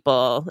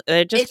people.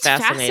 They're just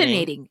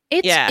fascinating.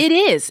 It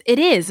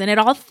is. And it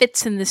all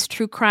fits in this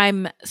true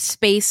crime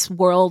space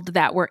world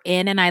that we're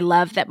in. And I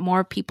love that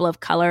more people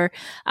of color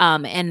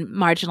and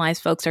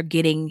marginalized folks are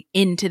getting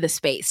into the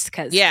space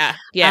because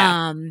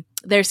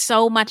there's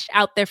so much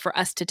out there for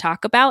us to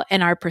talk about,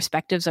 and our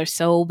perspectives are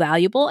so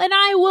valuable. And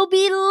I will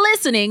be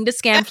listening to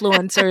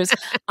Scamfluencers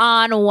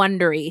on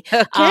Wondery.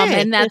 Okay.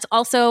 And that's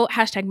also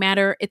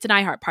 #Matter. It's an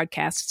iHeart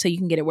podcast, so you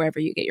can get it wherever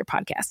you get your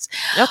podcasts.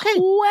 Okay.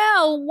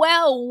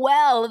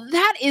 Well,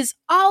 that is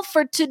all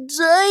for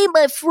today,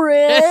 my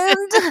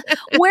friend.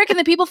 Where can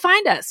the people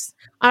find us?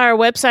 Our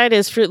website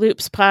is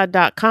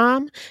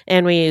fruitloopspod.com,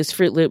 and we use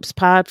Fruit Loops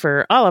Pod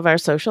for all of our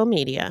social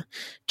media.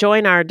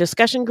 Join our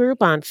discussion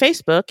group on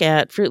Facebook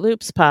at Fruit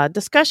Loops Pod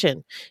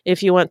Discussion.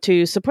 If you want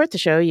to support the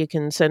show, you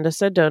can send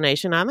us a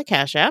donation on the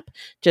Cash App.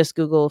 Just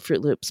Google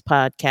Fruit Loops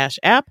Pod Cash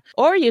App,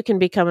 or you can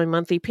become a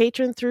monthly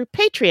patron through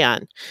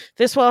Patreon.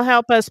 This will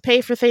help us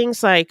pay for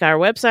things like our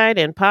website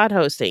and pod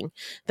hosting.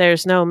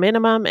 There's no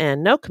minimum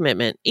and no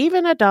commitment.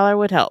 Even $1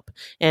 would help.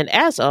 And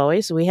as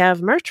always, we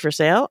have merch for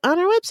sale on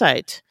our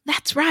website.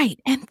 That's right.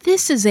 And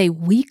this is a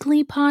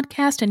weekly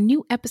podcast, and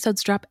new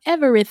episodes drop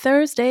every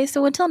Thursday.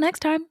 So until next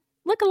time,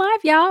 look alive,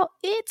 y'all.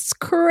 It's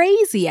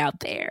crazy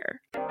out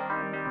there.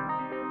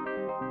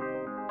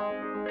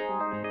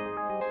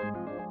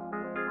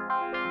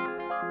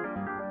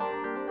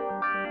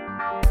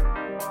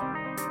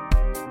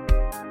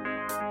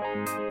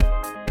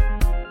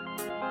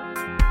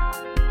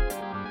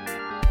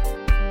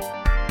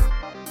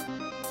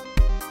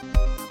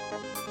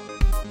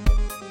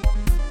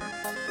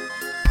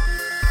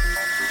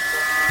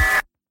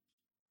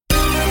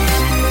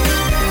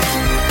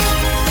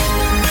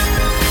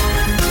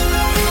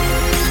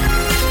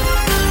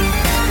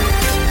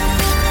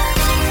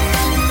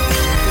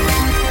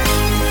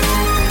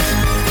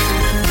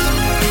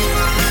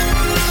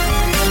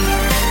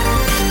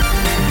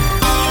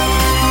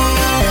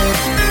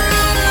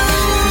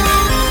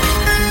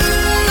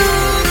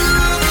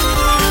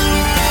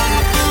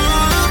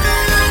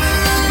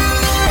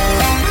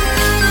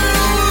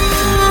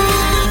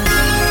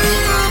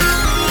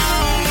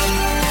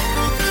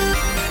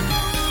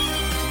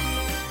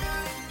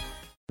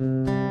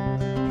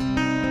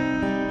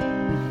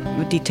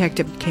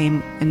 detective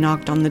came and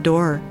knocked on the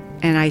door,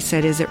 and I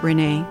said, "Is it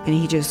Renee?" And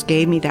he just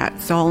gave me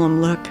that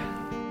solemn look.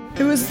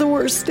 It was the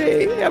worst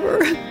day ever.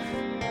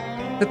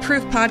 The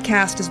Proof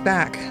podcast is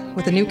back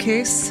with a new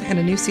case and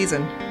a new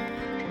season.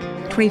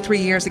 23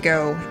 years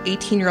ago,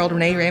 18-year-old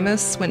Renee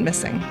Ramos went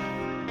missing.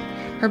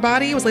 Her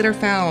body was later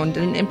found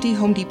in an empty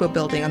Home Depot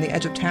building on the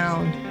edge of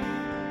town.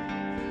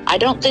 I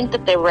don't think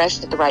that they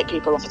arrested the right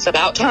people. It's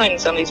about time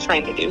somebody's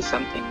trying to do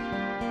something.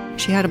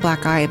 She had a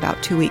black eye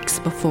about 2 weeks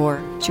before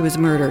she was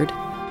murdered.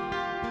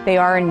 They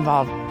are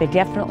involved. They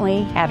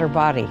definitely had her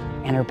body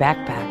and her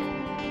backpack.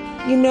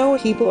 You know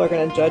people are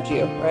going to judge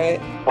you, right?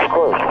 Of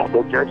course.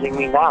 They're judging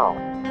me now.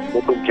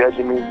 They've been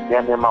judging me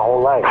damn near my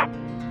whole life.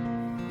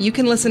 You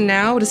can listen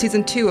now to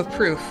Season 2 of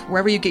Proof,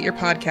 wherever you get your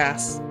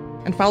podcasts,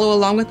 and follow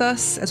along with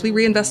us as we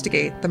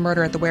reinvestigate the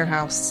murder at the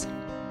warehouse.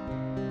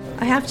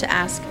 I have to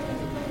ask,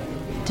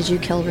 did you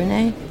kill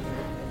Renee?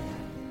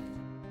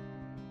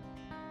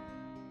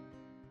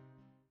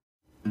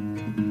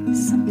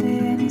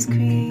 Something is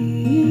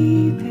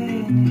creeping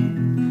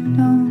in,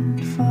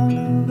 don't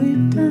follow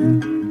it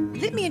down.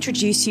 Let me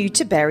introduce you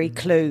to Barry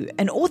Clew,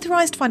 an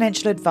authorised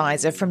financial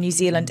advisor from New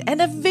Zealand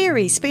and a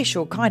very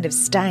special kind of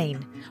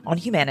stain on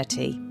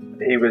humanity.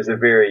 He was a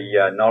very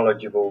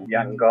knowledgeable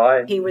young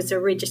guy. He was a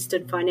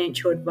registered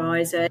financial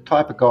advisor.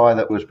 Type of guy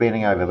that was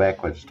bending over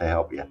backwards to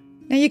help you.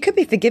 Now, you could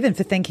be forgiven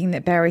for thinking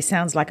that Barry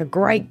sounds like a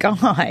great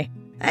guy,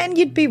 and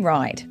you'd be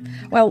right.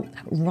 Well,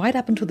 right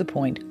up until the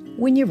point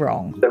when you're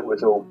wrong. It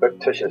was all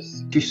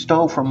fictitious. You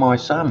stole from my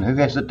son who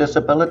has a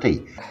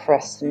disability.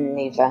 Chris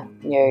never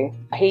knew.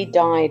 He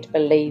died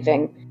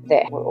believing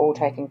that we're all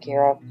taken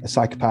care of. A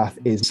psychopath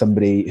is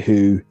somebody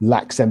who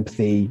lacks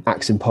empathy,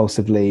 acts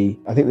impulsively.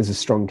 I think there's a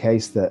strong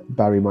case that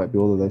Barry might be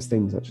all of those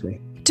things,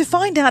 actually. To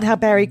find out how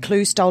Barry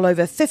Clew stole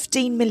over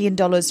 $15 million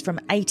from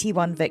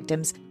 81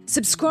 victims,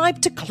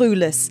 subscribe to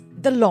Clueless,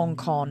 The Long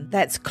Con.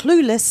 That's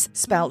Clueless,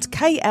 spelt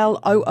Klooghless.